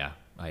 Yeah,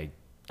 I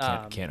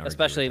can't argue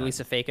especially with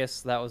that. Lisa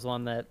Fakis. That was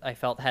one that I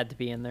felt had to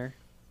be in there.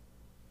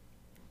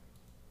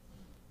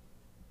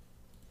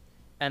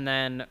 And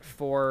then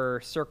for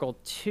Circle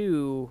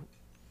 2,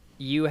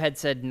 you had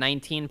said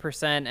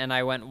 19%, and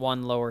I went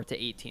 1 lower to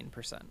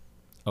 18%.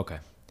 Okay.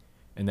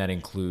 And that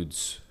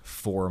includes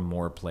 4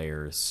 more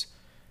players: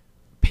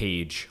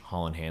 Paige,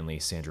 Holland Hanley,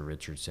 Sandra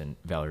Richardson,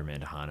 Valerie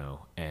Mandujano,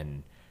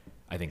 and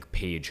I think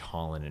Paige,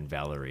 Holland, and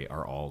Valerie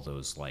are all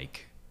those,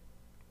 like,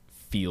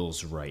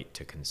 feels right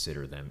to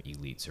consider them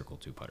elite Circle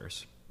 2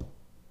 putters.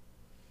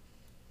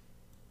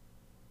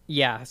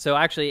 Yeah, so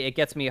actually it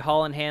gets me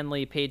Holland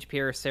Hanley, Paige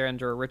Pierce,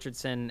 Sandra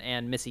Richardson,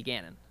 and Missy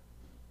Gannon.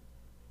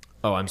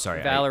 Oh, I'm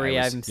sorry. Valerie,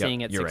 I was, I'm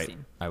seeing at you're 16.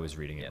 Right. I was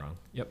reading it wrong.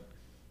 Yep.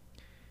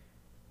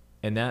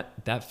 And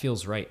that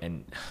feels right.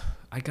 And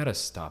I got to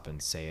stop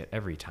and say it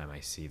every time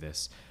I see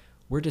this.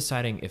 We're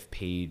deciding if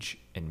Paige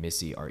and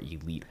Missy are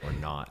elite or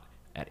not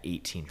at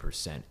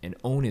 18%, and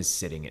Owen is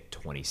sitting at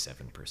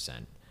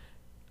 27%.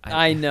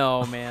 I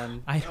know,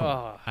 man. I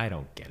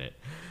don't get it.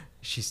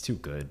 She's too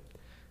good.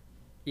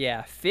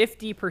 Yeah,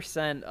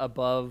 50%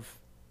 above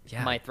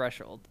my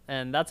threshold.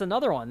 And that's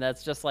another one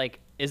that's just like,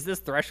 is this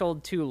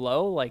threshold too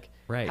low? Like,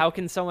 how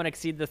can someone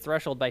exceed the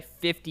threshold by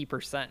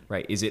 50%?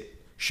 Right.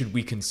 Should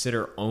we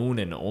consider Own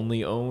and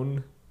only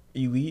Own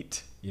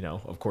elite?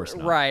 Of course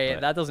not. Right.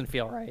 That doesn't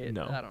feel right.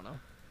 No. I don't know.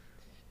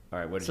 All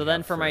right, what did So you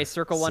then have for my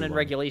circle one in C1?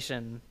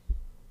 regulation,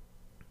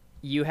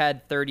 you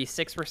had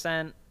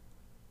 36%.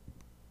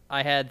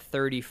 I had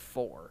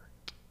 34.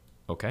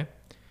 Okay.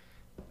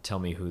 Tell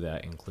me who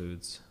that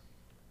includes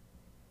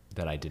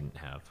that I didn't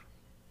have.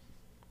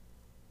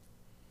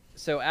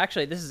 So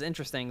actually, this is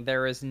interesting.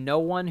 There is no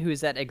one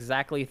who's at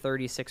exactly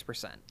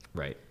 36%.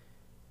 Right.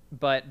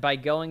 But by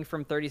going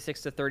from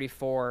 36 to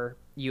 34,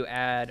 you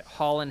add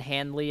Holland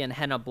Handley and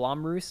Henna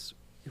Blomroos,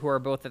 who are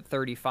both at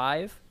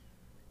 35.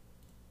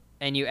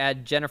 And you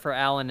add Jennifer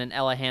Allen and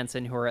Ella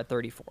Hansen, who are at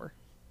 34.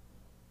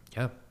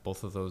 Yeah,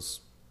 both of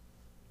those,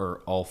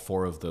 or all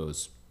four of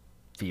those,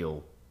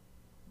 feel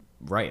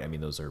right. I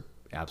mean, those are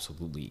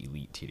absolutely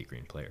elite Tee to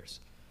Green players.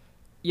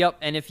 Yep,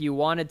 and if you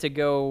wanted to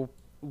go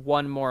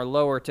one more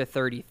lower to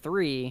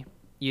 33,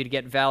 you'd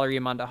get Valerie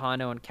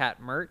Mondahano and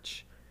Kat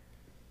Murch.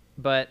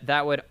 But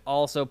that would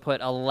also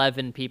put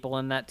 11 people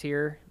in that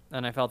tier,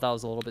 and I felt that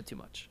was a little bit too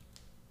much.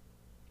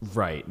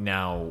 Right.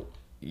 Now,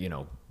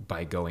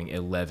 by going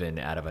 11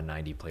 out of a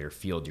 90-player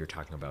field, you're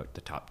talking about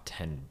the top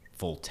 10,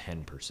 full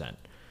 10%.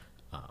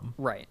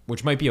 Right.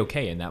 Which might be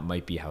okay, and that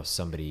might be how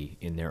somebody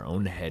in their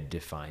own head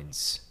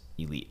defines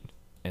elite.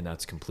 And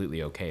that's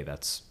completely okay.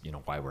 That's,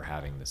 why we're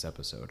having this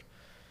episode.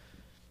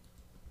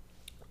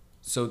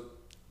 So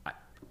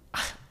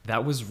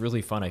that was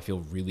really fun. I feel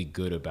really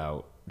good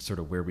about sort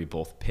of where we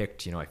both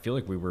picked. I feel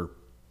like we were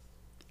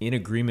in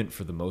agreement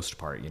for the most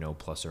part,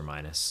 plus or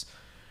minus,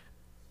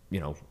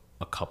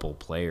 a couple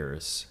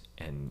players.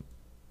 And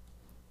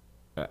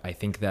I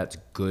think that's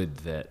good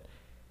that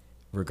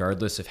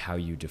regardless of how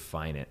you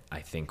define it,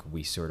 I think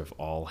we sort of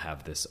all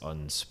have this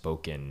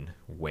unspoken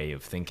way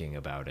of thinking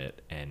about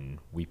it. And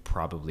we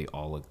probably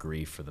all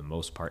agree for the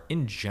most part,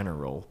 in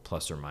general,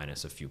 plus or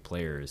minus a few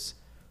players,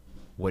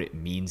 what it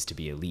means to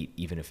be elite,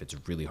 even if it's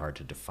really hard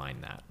to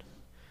define that.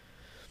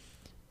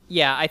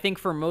 Yeah, I think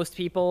for most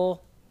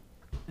people,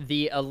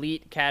 the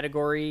elite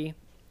category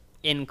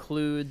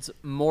includes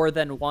more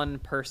than one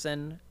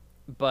person,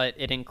 but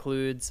it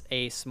includes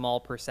a small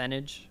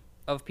percentage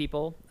of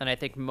people, and I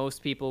think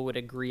most people would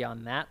agree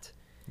on that.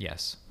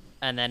 Yes.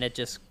 And then it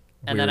just,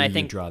 and Where then I you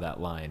think draw that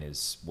line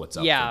is what's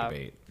up yeah, for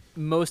debate.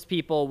 Most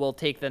people will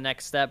take the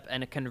next step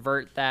and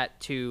convert that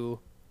to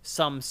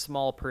some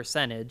small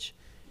percentage,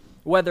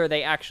 whether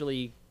they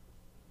actually,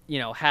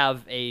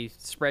 have a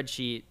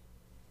spreadsheet,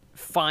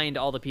 find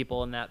all the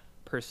people in that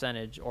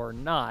percentage or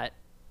not.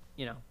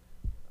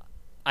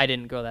 I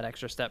didn't go that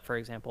extra step, for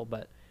example,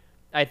 but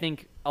I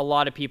think a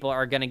lot of people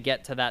are going to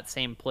get to that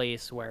same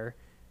place where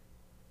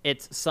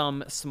it's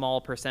some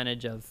small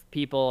percentage of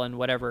people, and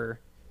whatever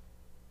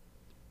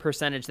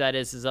percentage that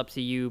is up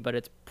to you, but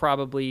it's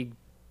probably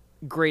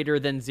greater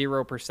than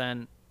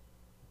 0%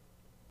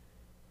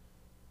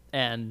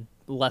 and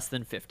less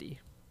than 50.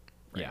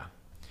 Right? Yeah.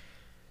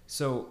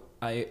 So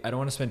I don't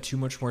want to spend too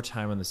much more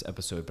time on this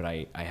episode, but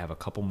I have a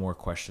couple more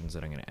questions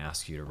that I'm going to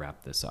ask you to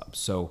wrap this up.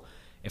 So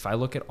if I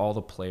look at all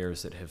the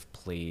players that have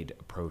played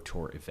a Pro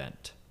Tour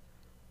event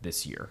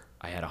this year,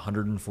 I had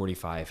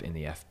 145 in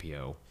the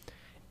FPO.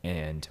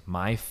 And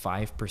my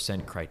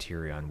 5%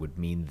 criterion would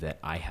mean that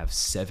I have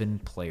 7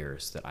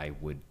 players that I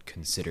would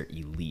consider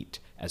elite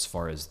as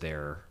far as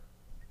their,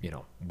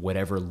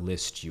 whatever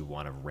list you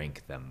want to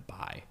rank them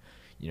by.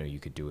 You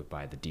could do it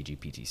by the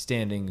DGPT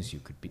standings.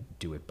 You could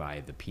do it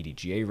by the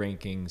PDGA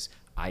rankings.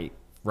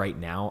 Right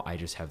now, I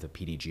just have the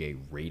PDGA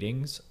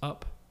ratings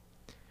up.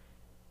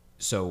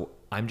 So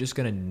I'm just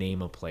going to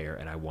name a player,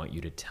 and I want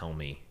you to tell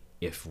me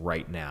if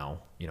right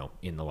now,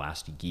 in the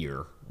last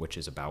year, which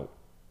is about,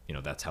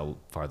 that's how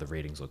far the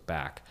ratings look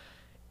back.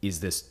 Does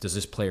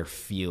this player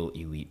feel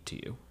elite to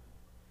you?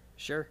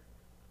 Sure.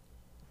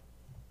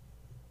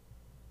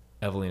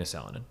 Evelina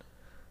Salonen.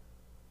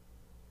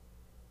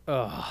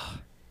 Ugh.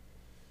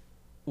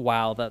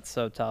 Wow, that's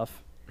so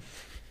tough.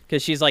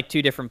 Because she's like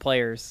 2 different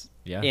players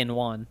in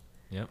one.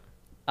 Yep.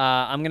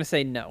 I'm going to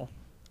say no.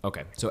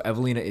 Okay, so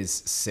Evelina is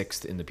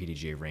 6th in the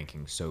PDGA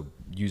ranking. So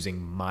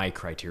using my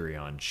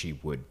criterion, she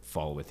would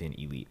fall within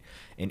elite.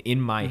 And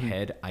in my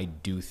head, I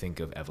do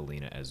think of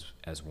Evelina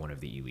as one of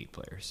the elite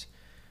players.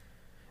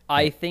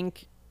 I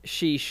think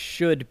she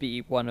should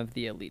be one of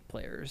the elite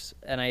players,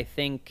 and I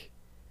think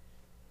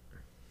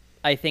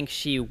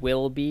she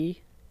will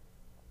be.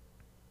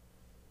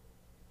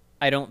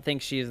 I don't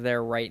think she's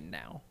there right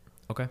now.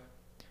 Okay.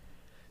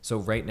 So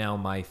right now,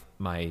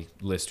 my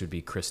list would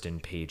be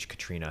Kristen, Paige,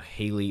 Katrina,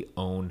 Haley,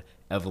 Owen,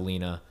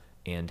 Evelina,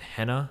 and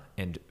Henna.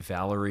 And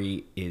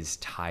Valerie is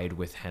tied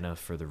with Henna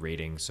for the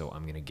rating, so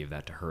I'm going to give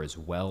that to her as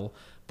well.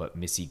 But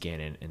Missy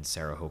Gannon and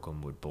Sarah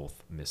Hokum would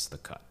both miss the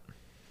cut.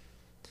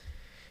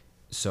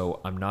 So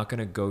I'm not going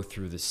to go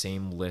through the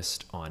same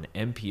list on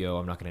MPO.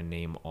 I'm not going to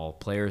name all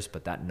players,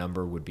 but that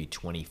number would be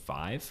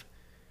 25.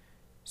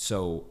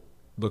 So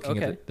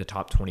looking at the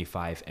top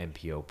 25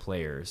 MPO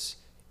players,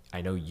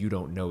 I know you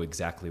don't know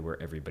exactly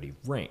where everybody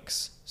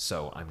ranks,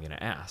 so I'm going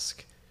to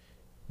ask,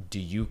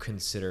 do you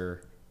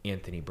consider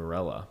Anthony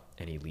Barella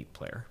an elite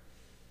player?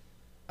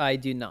 I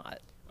do not.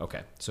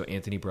 Okay, so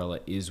Anthony Barella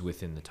is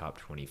within the top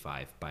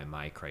 25 by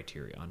my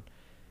criterion.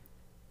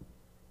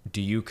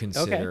 Do you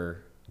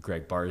consider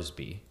Greg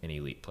Barsby an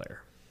elite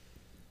player?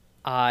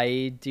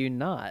 I do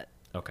not.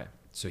 Okay.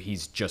 So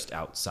he's just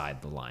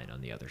outside the line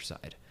on the other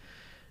side.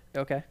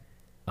 Okay.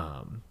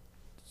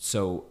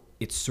 So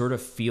it sort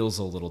of feels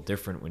a little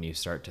different when you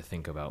start to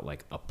think about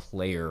like a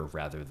player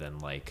rather than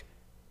like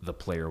the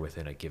player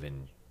within a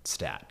given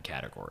stat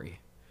category.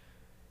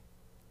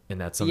 And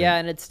that's something. Yeah,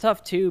 and it's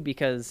tough too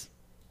because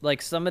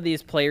like some of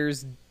these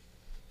players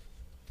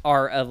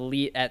are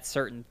elite at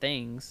certain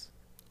things.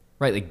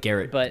 Right, like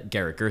Garrett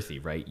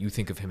Gerthy, right? You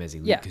think of him as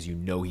elite because you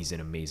know he's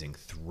an amazing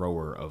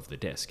thrower of the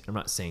disc. I'm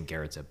not saying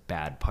Garrett's a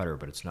bad putter,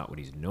 but it's not what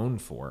he's known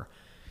for.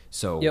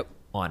 So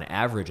on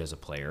average as a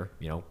player,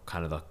 you know,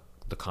 kind of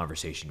the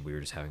conversation we were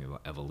just having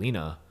about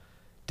Evelina,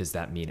 does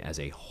that mean as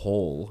a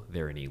whole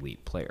they're an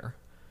elite player?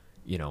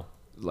 You know,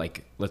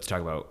 like let's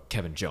talk about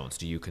Kevin Jones.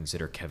 Do you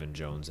consider Kevin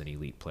Jones an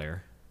elite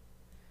player?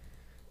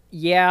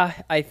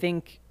 Yeah, I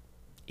think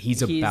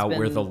he's about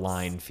where the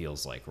line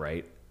feels like,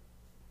 right?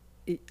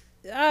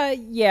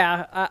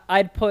 Yeah,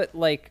 I'd put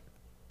like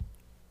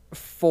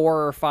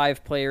 4 or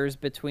 5 players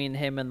between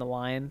him and the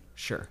line.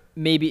 Sure.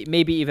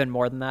 Maybe even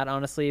more than that,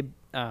 honestly.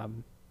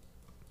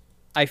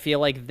 I feel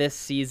like this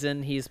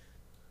season he's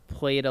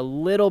played a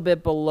little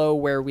bit below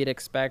where we'd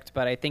expect,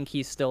 but I think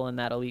he's still in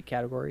that elite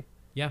category.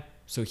 Yeah.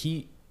 So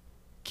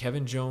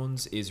Kevin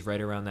Jones is right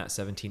around that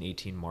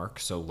 17-18 mark.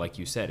 So like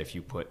you said, if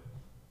you put,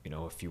 you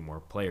know, a few more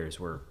players,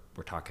 we're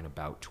talking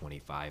about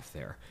 25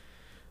 there.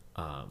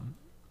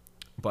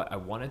 But I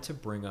wanted to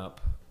bring up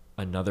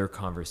another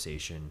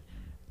conversation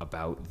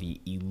about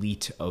the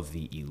elite of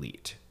the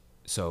elite.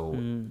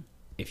 So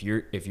if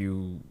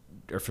you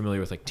are familiar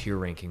with like tier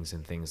rankings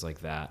and things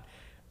like that,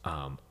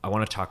 I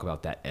want to talk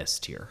about that S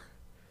tier.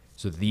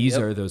 So these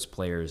are those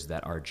players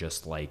that are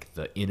just like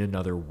the in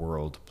another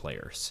world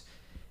players.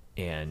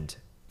 And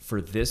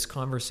for this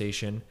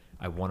conversation,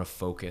 I want to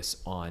focus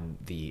on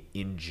the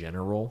in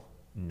general,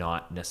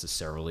 not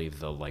necessarily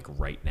the like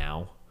right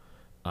now.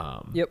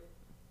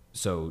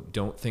 So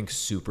don't think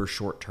super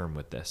short term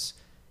with this.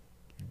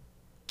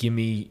 Give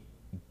me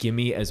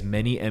as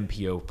many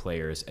MPO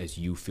players as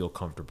you feel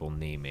comfortable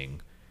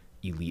naming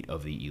elite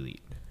of the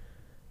elite.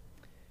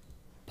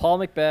 Paul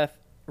McBeth,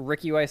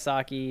 Ricky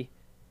Wysocki,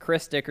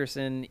 Chris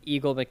Dickerson,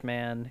 Eagle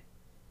McMahon,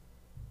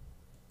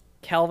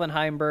 Calvin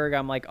Heimberg,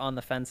 I'm like on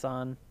the fence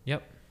on.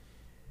 Yep.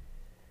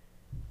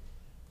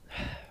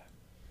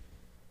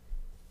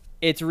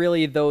 It's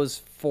really those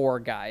 4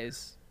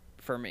 guys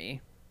for me.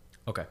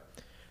 Okay.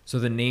 So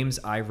the names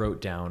I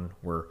wrote down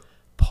were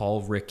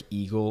Paul, Rick,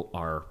 Eagle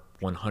are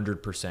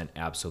 100%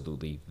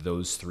 absolutely.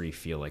 Those 3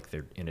 feel like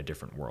they're in a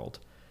different world.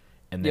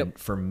 And then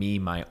for me,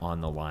 my on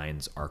the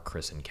lines are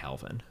Chris and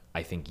Calvin.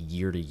 I think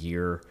year to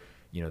year,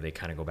 you know, they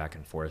kind of go back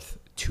and forth.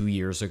 2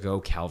 years ago,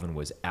 Calvin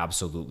was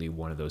absolutely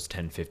one of those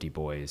 1050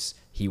 boys.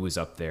 He was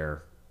up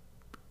there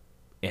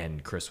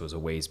and Chris was a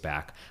ways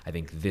back. I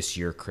think this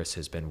year, Chris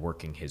has been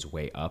working his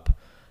way up.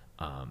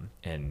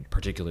 And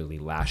particularly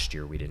last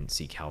year, we didn't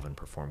see Calvin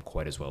perform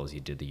quite as well as he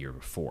did the year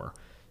before.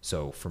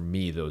 So for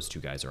me, those 2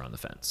 guys are on the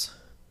fence.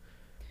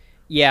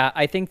 Yeah,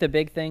 I think the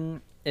big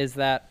thing is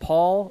that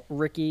Paul,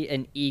 Ricky,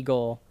 and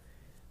Eagle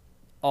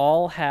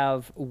all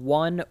have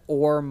 1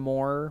 or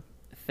more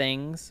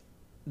things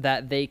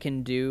that they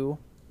can do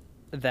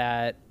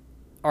that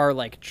are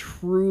like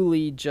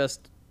truly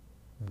just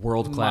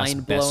world-class,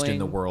 best in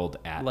the world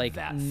at like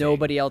that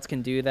nobody thing. Else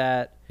can do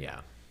that.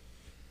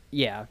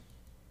 Yeah.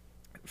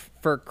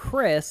 For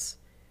Chris,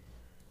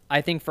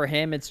 I think for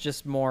him it's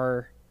just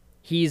more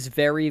he's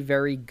very,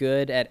 very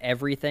good at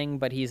everything,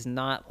 but he's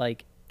not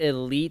like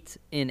elite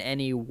in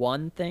any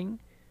one thing.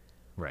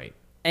 Right.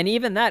 And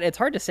even that, it's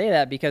hard to say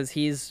that because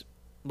he's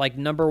like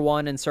number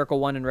 1 in circle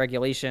 1 in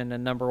regulation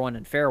and number 1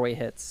 in fairway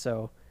hits.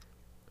 So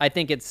I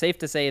think it's safe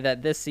to say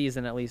that this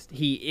season, at least,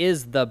 he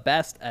is the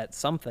best at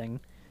something.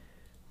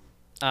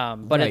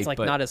 But it's like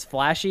not as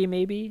flashy,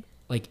 maybe.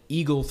 Like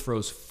Eagle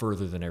throws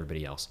further than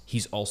everybody else.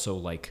 He's also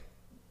like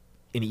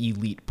an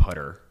elite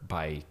putter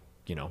by,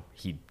 you know,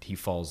 he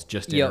falls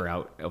just in or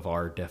out of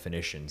our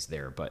definitions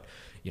there. But,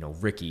 you know,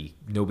 Ricky,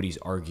 nobody's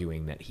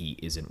arguing that he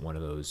isn't one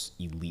of those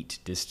elite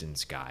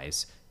distance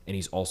guys. And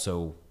he's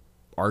also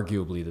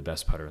arguably the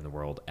best putter in the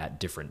world. At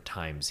different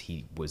times,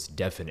 he was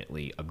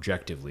definitely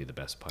objectively the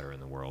best putter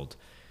in the world.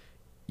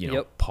 You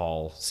know,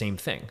 Paul, same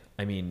thing.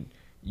 I mean,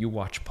 you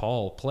watch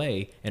Paul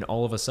play and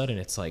all of a sudden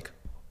it's like,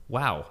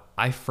 wow,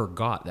 I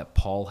forgot that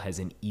Paul has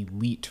an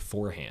elite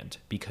forehand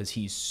because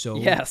he's so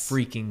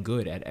freaking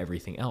good at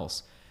everything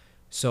else.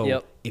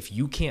 So if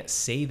you can't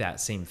say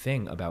that same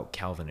thing about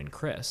Calvin and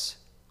Chris,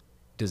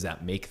 does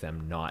that make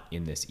them not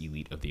in this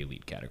elite of the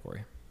elite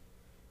category?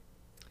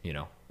 You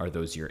know, are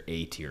those your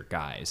A tier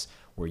guys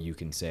where you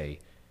can say,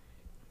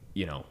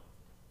 you know,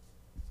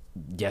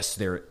 yes,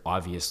 they're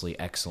obviously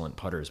excellent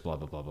putters, blah,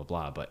 blah, blah, blah,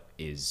 blah, but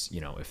is,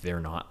 you know, if they're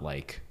not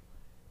like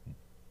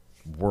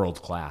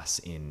world class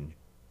in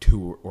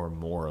 2 or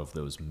more of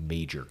those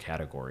major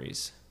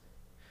categories.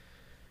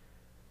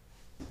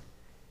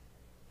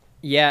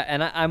 Yeah,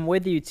 and I'm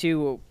with you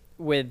too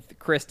with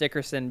Chris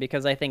Dickerson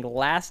because I think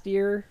last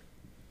year,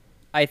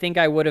 I think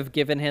I would have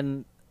given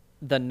him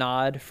the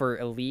nod for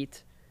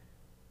elite,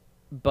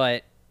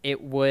 but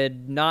it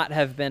would not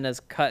have been as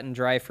cut and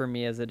dry for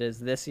me as it is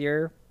this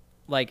year.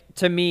 Like,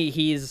 to me,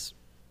 he's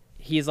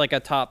like a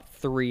top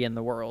 3 in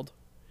the world.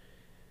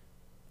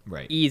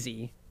 Right.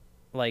 Easy.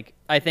 Like,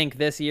 I think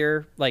this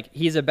year, like,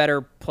 he's a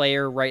better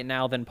player right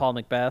now than Paul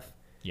Macbeth.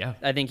 Yeah.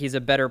 I think he's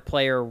a better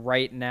player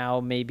right now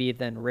maybe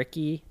than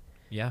Ricky.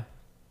 Yeah.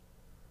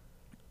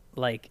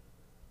 Like,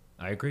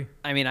 I agree.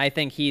 I mean, I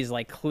think he's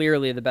like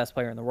clearly the best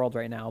player in the world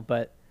right now,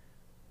 but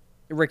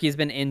Ricky's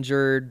been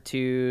injured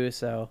too,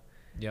 so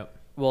Yep.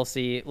 we'll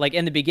see. Like,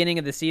 in the beginning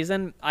of the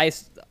season,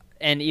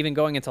 and even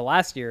going into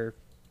last year,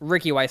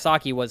 Ricky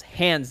Wysocki was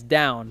hands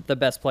down the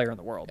best player in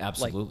the world.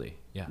 Absolutely. Like,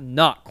 yeah.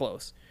 not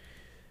close.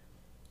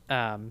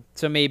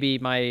 So maybe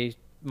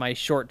my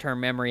short-term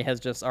memory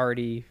has just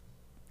already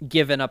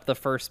given up the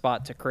first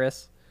spot to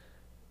Chris.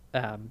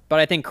 But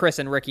I think Chris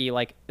and Ricky,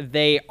 like,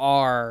 they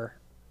are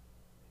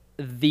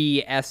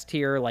the S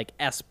tier, like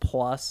S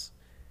plus,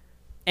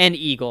 and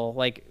Eagle.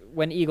 Like,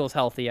 when Eagle's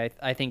healthy,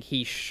 I think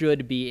he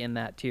should be in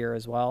that tier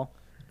as well.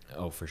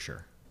 Oh, for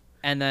sure.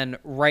 And then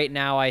right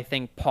now, I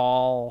think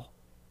Paul,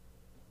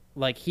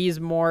 like, he's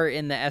more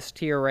in the S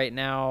tier right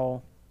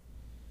now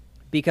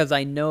because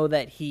I know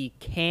that he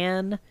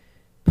can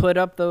put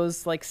up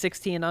those like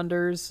 16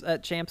 unders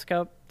at Champs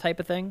Cup type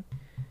of thing.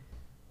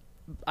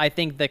 I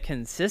think the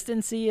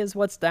consistency is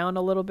what's down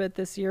a little bit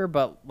this year,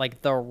 but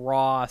like the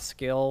raw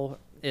skill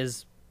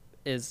is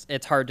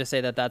it's hard to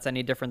say that that's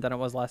any different than it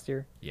was last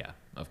year. Yeah,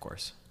 of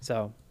course.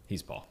 So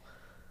He's Paul.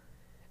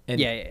 And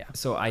yeah.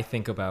 So I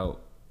think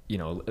about, a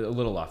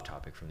little off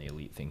topic from the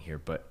elite thing here,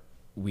 but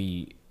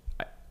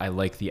I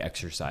like the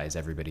exercise.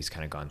 Everybody's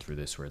kind of gone through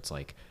this where it's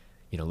like,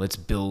 let's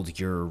build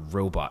your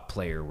robot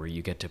player where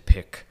you get to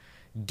pick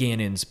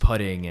Gannon's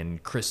putting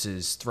and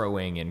Chris's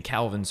throwing and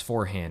Calvin's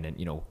forehand and,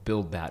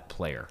 build that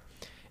player.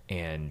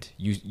 And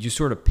you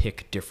sort of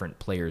pick different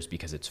players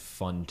because it's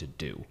fun to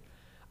do.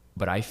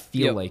 But I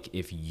feel like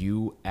if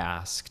you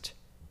asked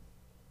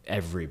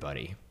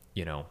everybody,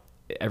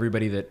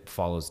 everybody that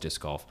follows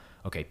disc golf,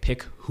 okay,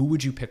 who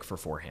would you pick for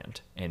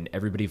forehand? And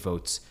everybody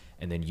votes,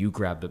 and then you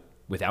grab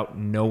without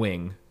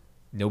knowing,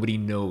 nobody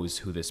knows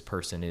who this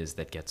person is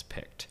that gets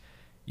picked.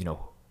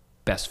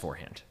 Best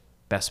forehand,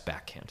 best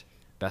backhand,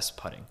 best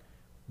putting,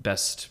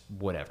 best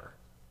whatever,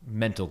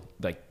 mental,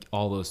 like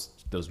all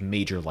those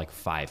major like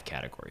 5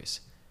 categories.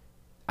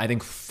 I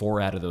think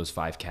 4 out of those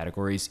 5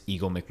 categories,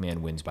 Eagle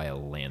McMahon wins by a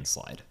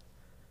landslide.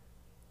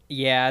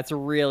 Yeah, it's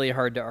really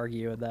hard to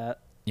argue with that.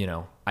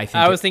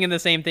 I was thinking the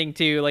same thing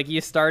too. Like,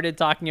 you started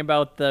talking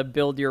about the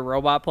build your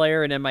robot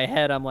player, and in my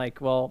head I'm like,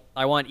 well,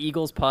 I want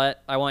Eagle's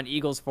putt, I want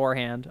Eagle's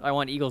forehand, I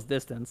want Eagle's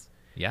distance.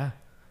 Yeah.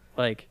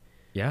 Like,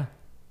 yeah.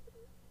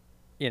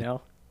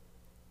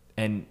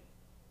 And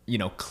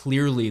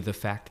clearly the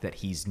fact that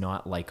he's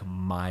not like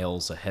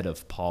miles ahead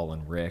of Paul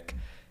and Rick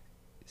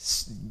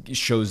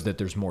shows that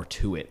there's more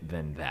to it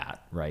than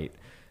that, right?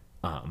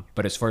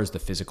 But as far as the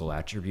physical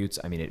attributes,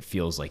 I mean, it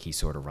feels like he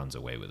sort of runs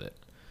away with it.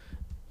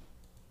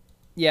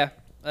 Yeah,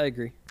 I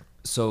agree.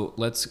 So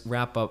let's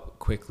wrap up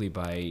quickly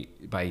by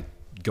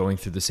going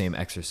through the same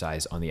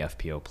exercise on the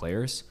FPO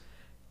players.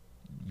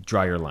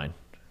 Draw your line.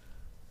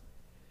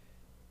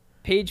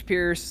 Paige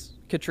Pierce,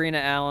 Katrina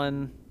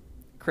Allen,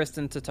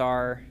 Kristen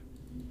Tatar.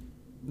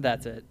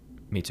 That's it.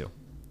 Me too.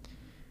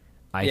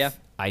 I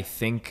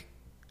think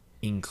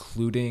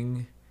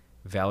including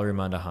Valerie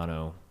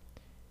Mandujano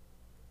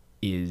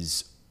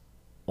is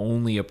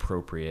only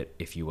appropriate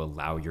if you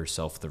allow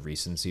yourself the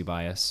recency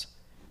bias.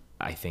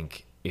 I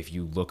think if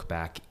you look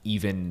back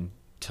even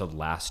to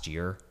last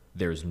year,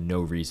 there's no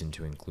reason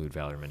to include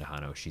Valerie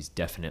Mandujano. She's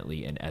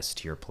definitely an S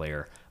tier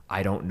player.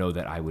 I don't know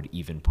that I would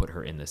even put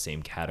her in the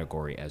same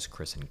category as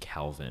Chris and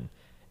Calvin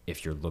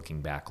if you're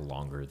looking back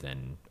longer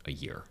than a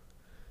year.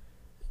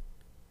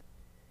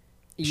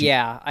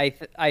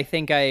 I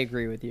think I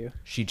agree with you.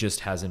 She just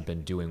hasn't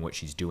been doing what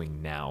she's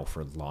doing now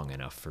for long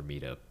enough for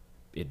me to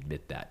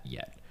admit that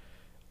yet.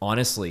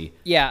 Honestly.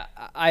 Yeah,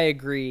 I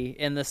agree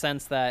in the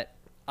sense that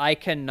I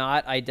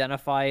cannot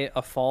identify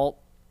a fault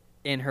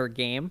in her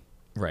game.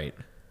 Right.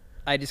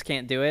 I just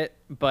can't do it,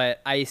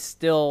 but I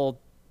still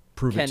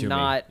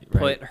cannot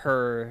put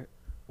her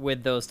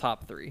with those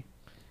top 3.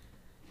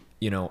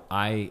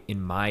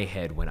 In my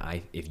head,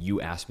 if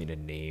you asked me to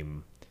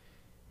name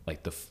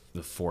like the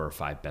 4 or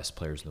 5 best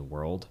players in the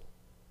world,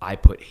 I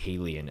put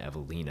Haley and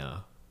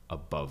Evelina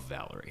above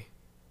Valerie.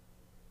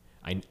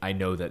 I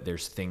know that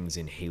there's things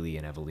in Haley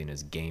and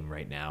Evelina's game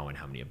right now and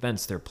how many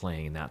events they're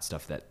playing and that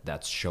stuff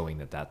that's showing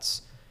that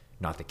that's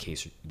not the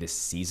case this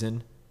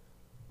season,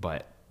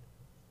 but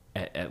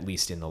at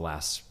least in the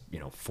last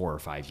 4 or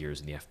 5 years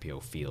in the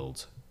FPO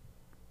field,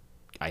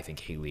 I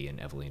think Haley and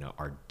Evelina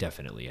are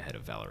definitely ahead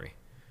of Valerie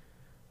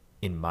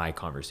in my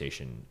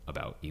conversation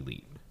about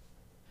elite.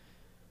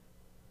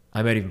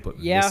 I might even put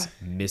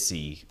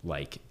Missy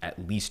like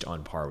at least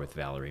on par with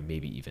Valerie,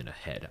 maybe even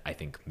ahead. I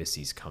think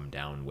Missy's come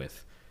down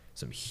with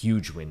some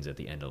huge wins at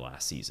the end of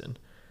last season.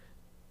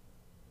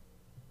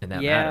 And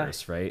that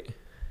matters, right?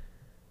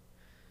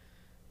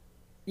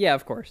 Yeah,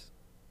 of course.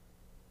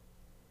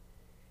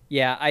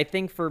 Yeah, I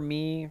think for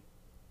me,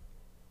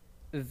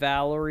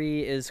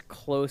 Valerie is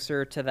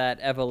closer to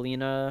that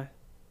Evelina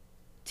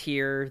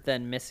tier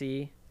than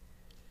Missy.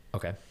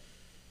 Okay.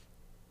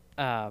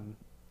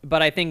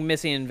 But I think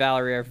Missy and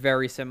Valerie are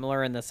very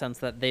similar in the sense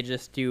that they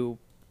just do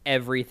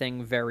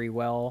everything very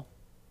well,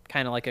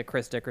 kind of like a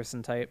Chris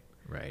Dickerson type.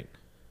 Right.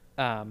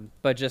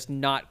 But just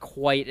not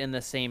quite in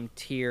the same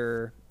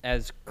tier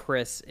as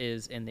Chris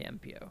is in the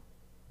MPO.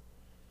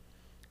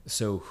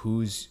 So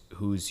who's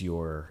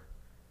your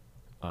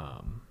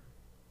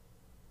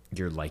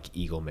like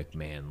Eagle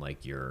McMahon,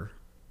 like your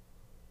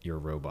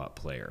robot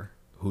player?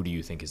 Who do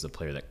you think is the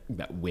player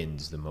that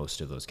wins the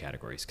most of those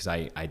categories? Because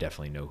I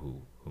definitely know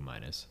who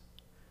mine is.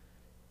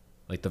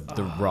 Like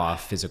the raw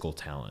physical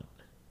talent.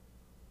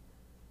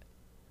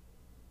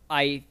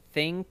 I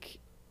think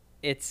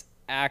it's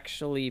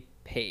actually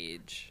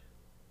Paige.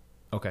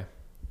 Okay.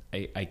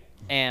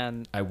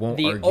 And I won't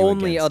the argue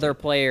only against other it.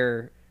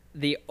 player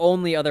the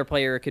only other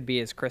player it could be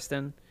is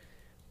Kristen.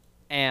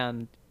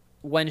 And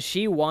when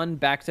she won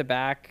back to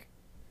back,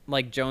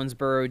 like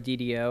Jonesboro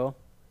DDO,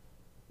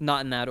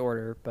 not in that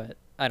order, but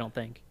I don't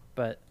think.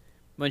 But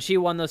when she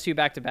won those two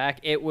back to back,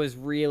 it was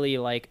really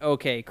like,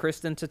 okay,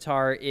 Kristen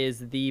Tatar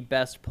is the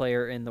best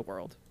player in the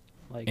world.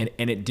 Like,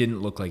 and it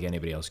didn't look like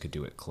anybody else could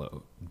do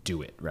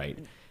it, right?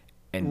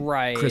 And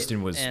right,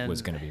 Kristen was and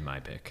going to be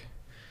my pick.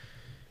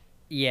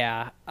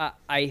 Yeah,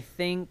 I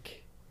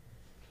think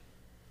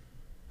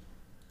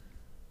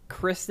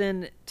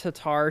Kristen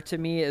Tatar to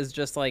me is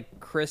just like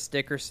Chris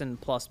Dickerson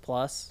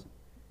plus.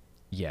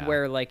 Yeah.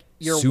 Where like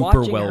you're super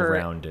watching her.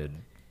 well-rounded.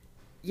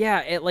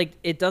 Yeah,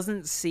 it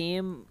doesn't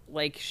seem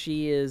like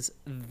she is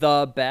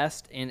the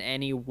best in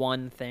any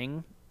one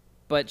thing,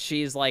 but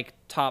she's like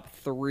top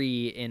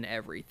 3 in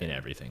everything. In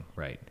everything,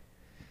 right.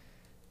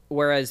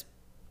 Whereas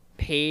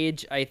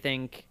Paige, I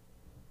think,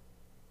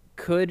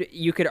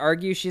 you could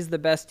argue she's the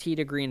best tee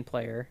to green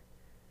player.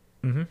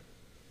 Mm-hmm.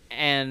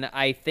 And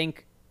I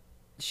think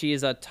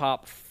she's a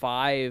top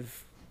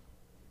 5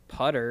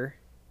 putter.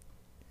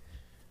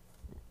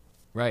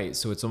 Right,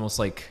 so it's almost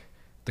like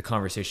the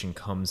conversation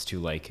comes to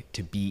like,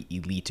 to be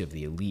elite of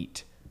the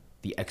elite,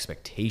 the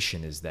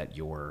expectation is that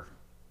you're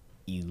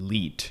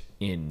elite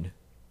in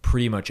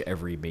pretty much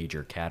every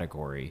major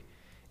category,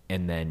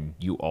 and then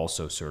you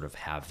also sort of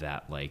have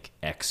that like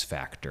X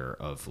factor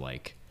of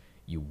like,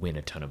 you win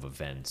a ton of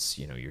events,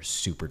 you know, you're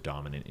super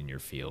dominant in your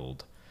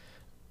field.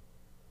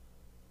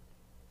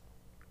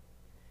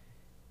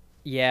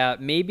 Yeah,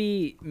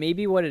 maybe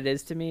what it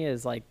is to me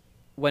is like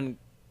when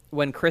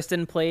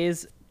Kristen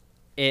plays,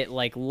 it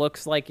like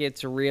looks like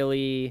it's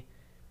really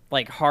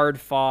like hard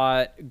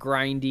fought,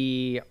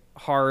 grindy,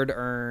 hard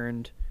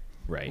earned.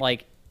 Right.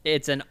 Like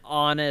it is an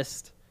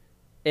honest,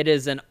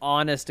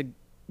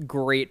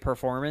 great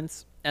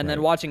performance. And then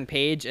Right. watching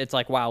Paige, it's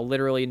like, wow,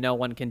 literally no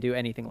one can do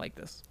anything like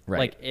this. Right.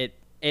 Like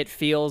it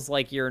feels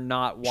like you're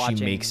not watching.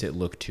 She makes it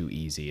look too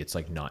easy. It's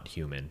like not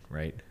human,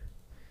 right?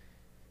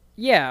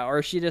 Yeah,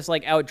 or she just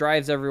like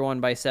outdrives everyone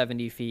by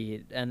 70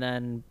 feet and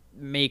then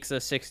makes a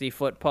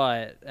 60-foot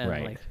putt. And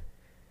Right. like,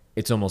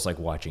 It's almost like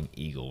watching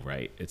Eagle,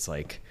 right? It's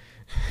like,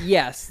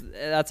 yes,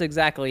 that's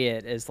exactly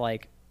it. Is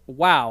like,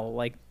 wow,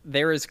 like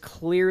there is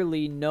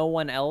clearly no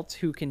one else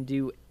who can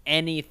do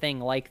anything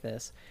like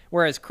this.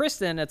 Whereas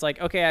Kristen, it's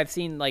like, okay, I've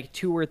seen like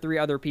 2 or 3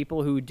 other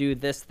people who do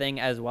this thing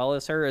as well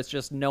as her. It's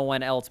just no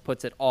one else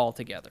puts it all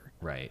together.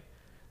 right.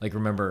 Like,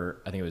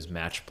 remember, I think it was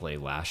match play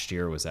last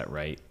year, was that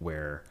right?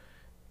 Where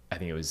I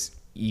think it was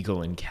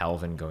Eagle and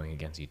Calvin going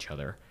against each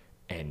other,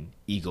 and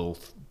Eagle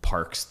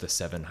parks the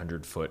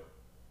 700-foot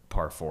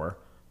par 4.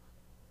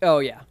 Oh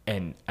yeah.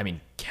 And I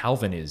mean,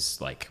 Calvin is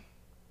like,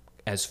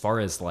 as far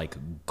as like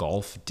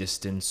golf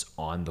distance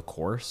on the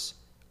course,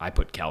 I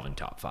put Calvin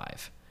top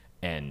 5.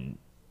 And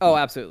Oh,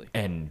 absolutely.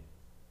 And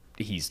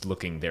he's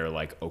looking there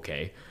like,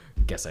 okay,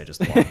 guess I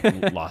just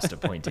lost a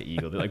point to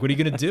Eagle. They're like, what are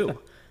you going to do?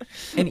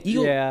 And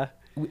Eagle, Yeah.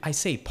 I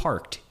say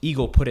parked.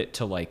 Eagle put it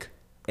to like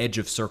edge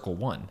of circle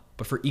 1.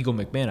 But for Eagle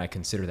McMahon, I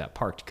consider that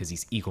parked because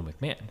he's Eagle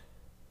McMahon.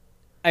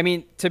 I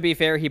mean, to be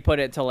fair, he put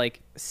it to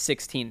like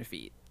 16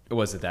 feet.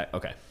 Was it that?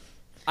 Okay.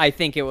 I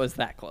think it was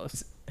that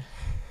close.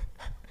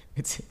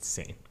 It's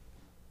insane.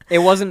 It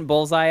wasn't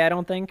bullseye, I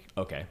don't think.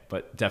 Okay,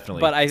 but definitely.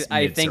 But I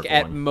think mid-circle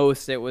at one.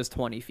 most it was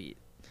 20 feet.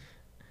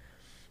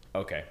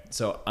 Okay,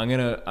 so I'm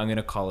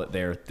gonna call it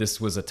there. This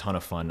was a ton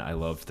of fun. I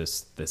loved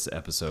this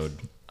episode.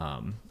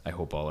 I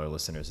hope all our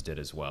listeners did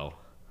as well.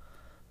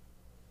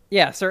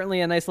 Yeah,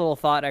 certainly a nice little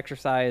thought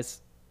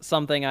exercise.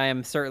 Something I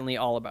am certainly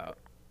all about.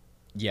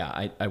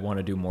 Yeah, I want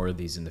to do more of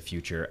these in the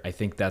future. I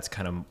think that's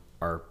kind of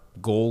our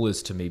goal,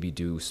 is to maybe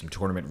do some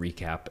tournament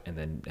recap and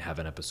then have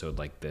an episode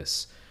like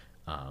this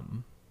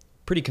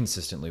pretty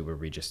consistently, where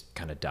we just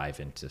kind of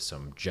dive into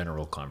some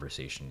general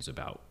conversations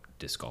about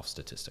disc golf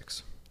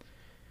statistics.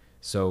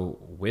 So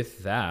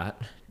with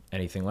that,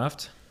 anything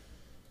left?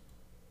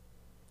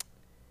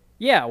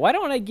 Yeah, why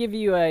don't I give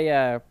you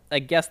a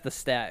guess the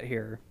stat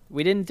here?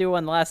 We didn't do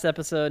one last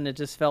episode and it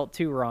just felt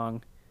too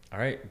wrong. All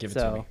right, give it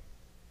to me.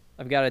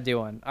 I've got to do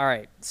one. All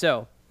right,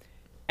 so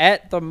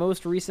at the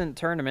most recent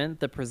tournament,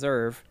 the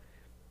Preserve,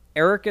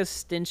 Erica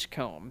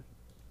Stinchcomb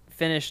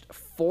finished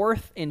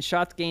 4th in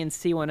shots gained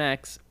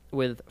C1X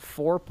with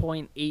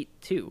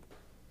 4.82.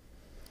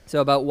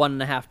 So about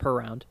 1.5 per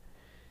round.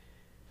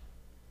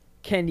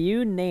 Can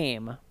you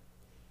name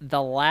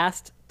the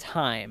last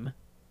time,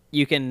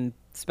 you can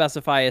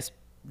specify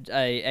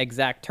a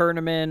exact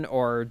tournament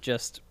or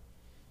just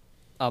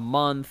a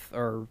month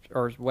or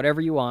whatever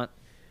you want.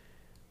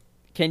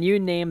 Can you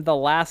name the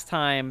last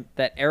time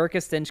that Erica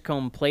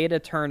Stinchcomb played a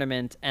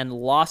tournament and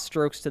lost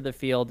strokes to the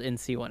field in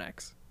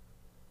C1X?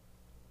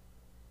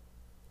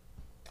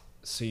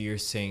 So you're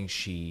saying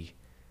she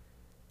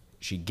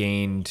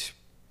gained,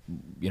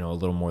 a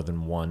little more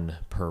than 1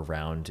 per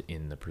round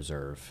in the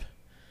preserve.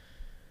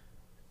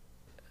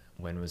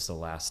 When was the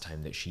last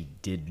time that she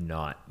did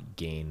not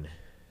gain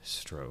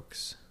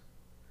strokes?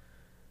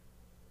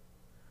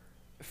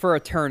 For a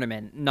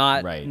tournament,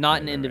 not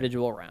an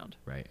individual right. round.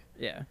 Right.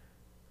 Yeah.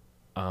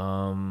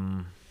 I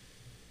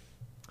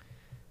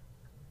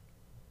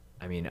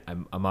mean,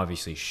 I'm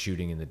obviously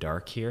shooting in the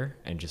dark here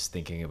and just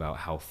thinking about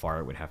how far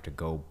it would have to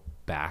go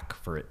back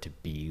for it to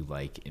be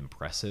like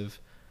impressive.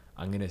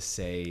 I'm going to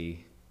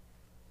say,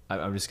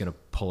 I'm just going to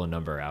pull a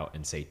number out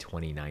and say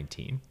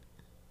 2019.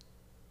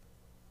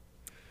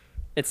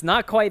 It's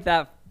not quite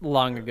that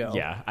long ago.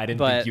 Yeah, I didn't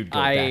think you'd go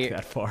back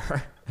that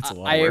far. That's a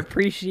lot of work. I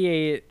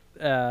appreciate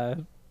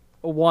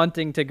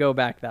wanting to go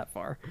back that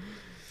far.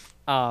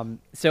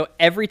 So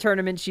every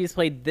tournament she's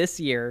played this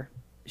year,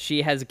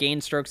 she has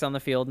gained strokes on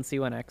the field in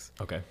C1X.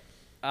 Okay.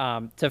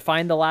 To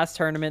find the last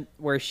tournament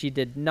where she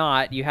did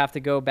not, you have to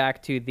go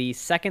back to the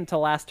second to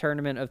last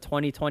tournament of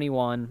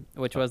 2021,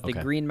 which was the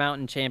Green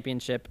Mountain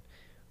Championship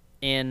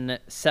in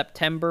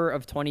September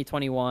of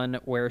 2021,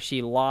 where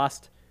she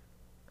lost,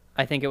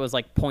 I think it was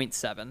like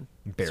 0.7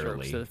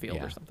 strokes to the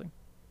field or something.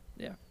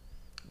 Yeah.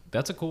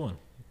 That's a cool one.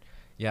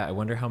 Yeah, I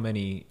wonder how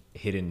many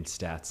hidden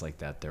stats like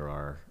that there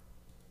are,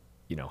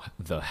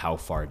 the how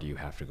far do you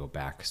have to go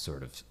back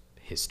sort of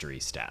history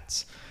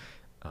stats.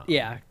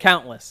 Yeah,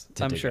 countless,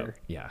 I'm sure. Up.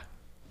 Yeah.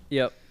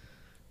 Yep.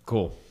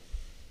 Cool.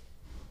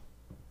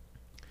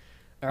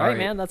 All right,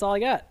 man, that's all I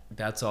got.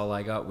 That's all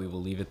I got. We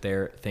will leave it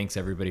there. Thanks,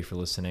 everybody, for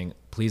listening.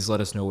 Please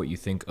let us know what you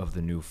think of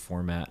the new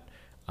format,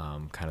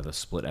 kind of the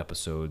split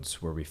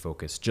episodes where we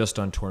focus just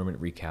on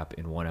tournament recap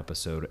in one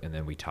episode, and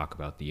then we talk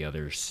about the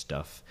other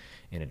stuff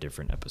in a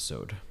different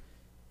episode.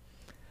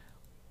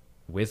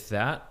 With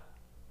that,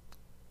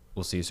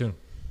 we'll see you soon.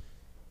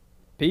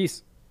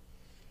 Peace.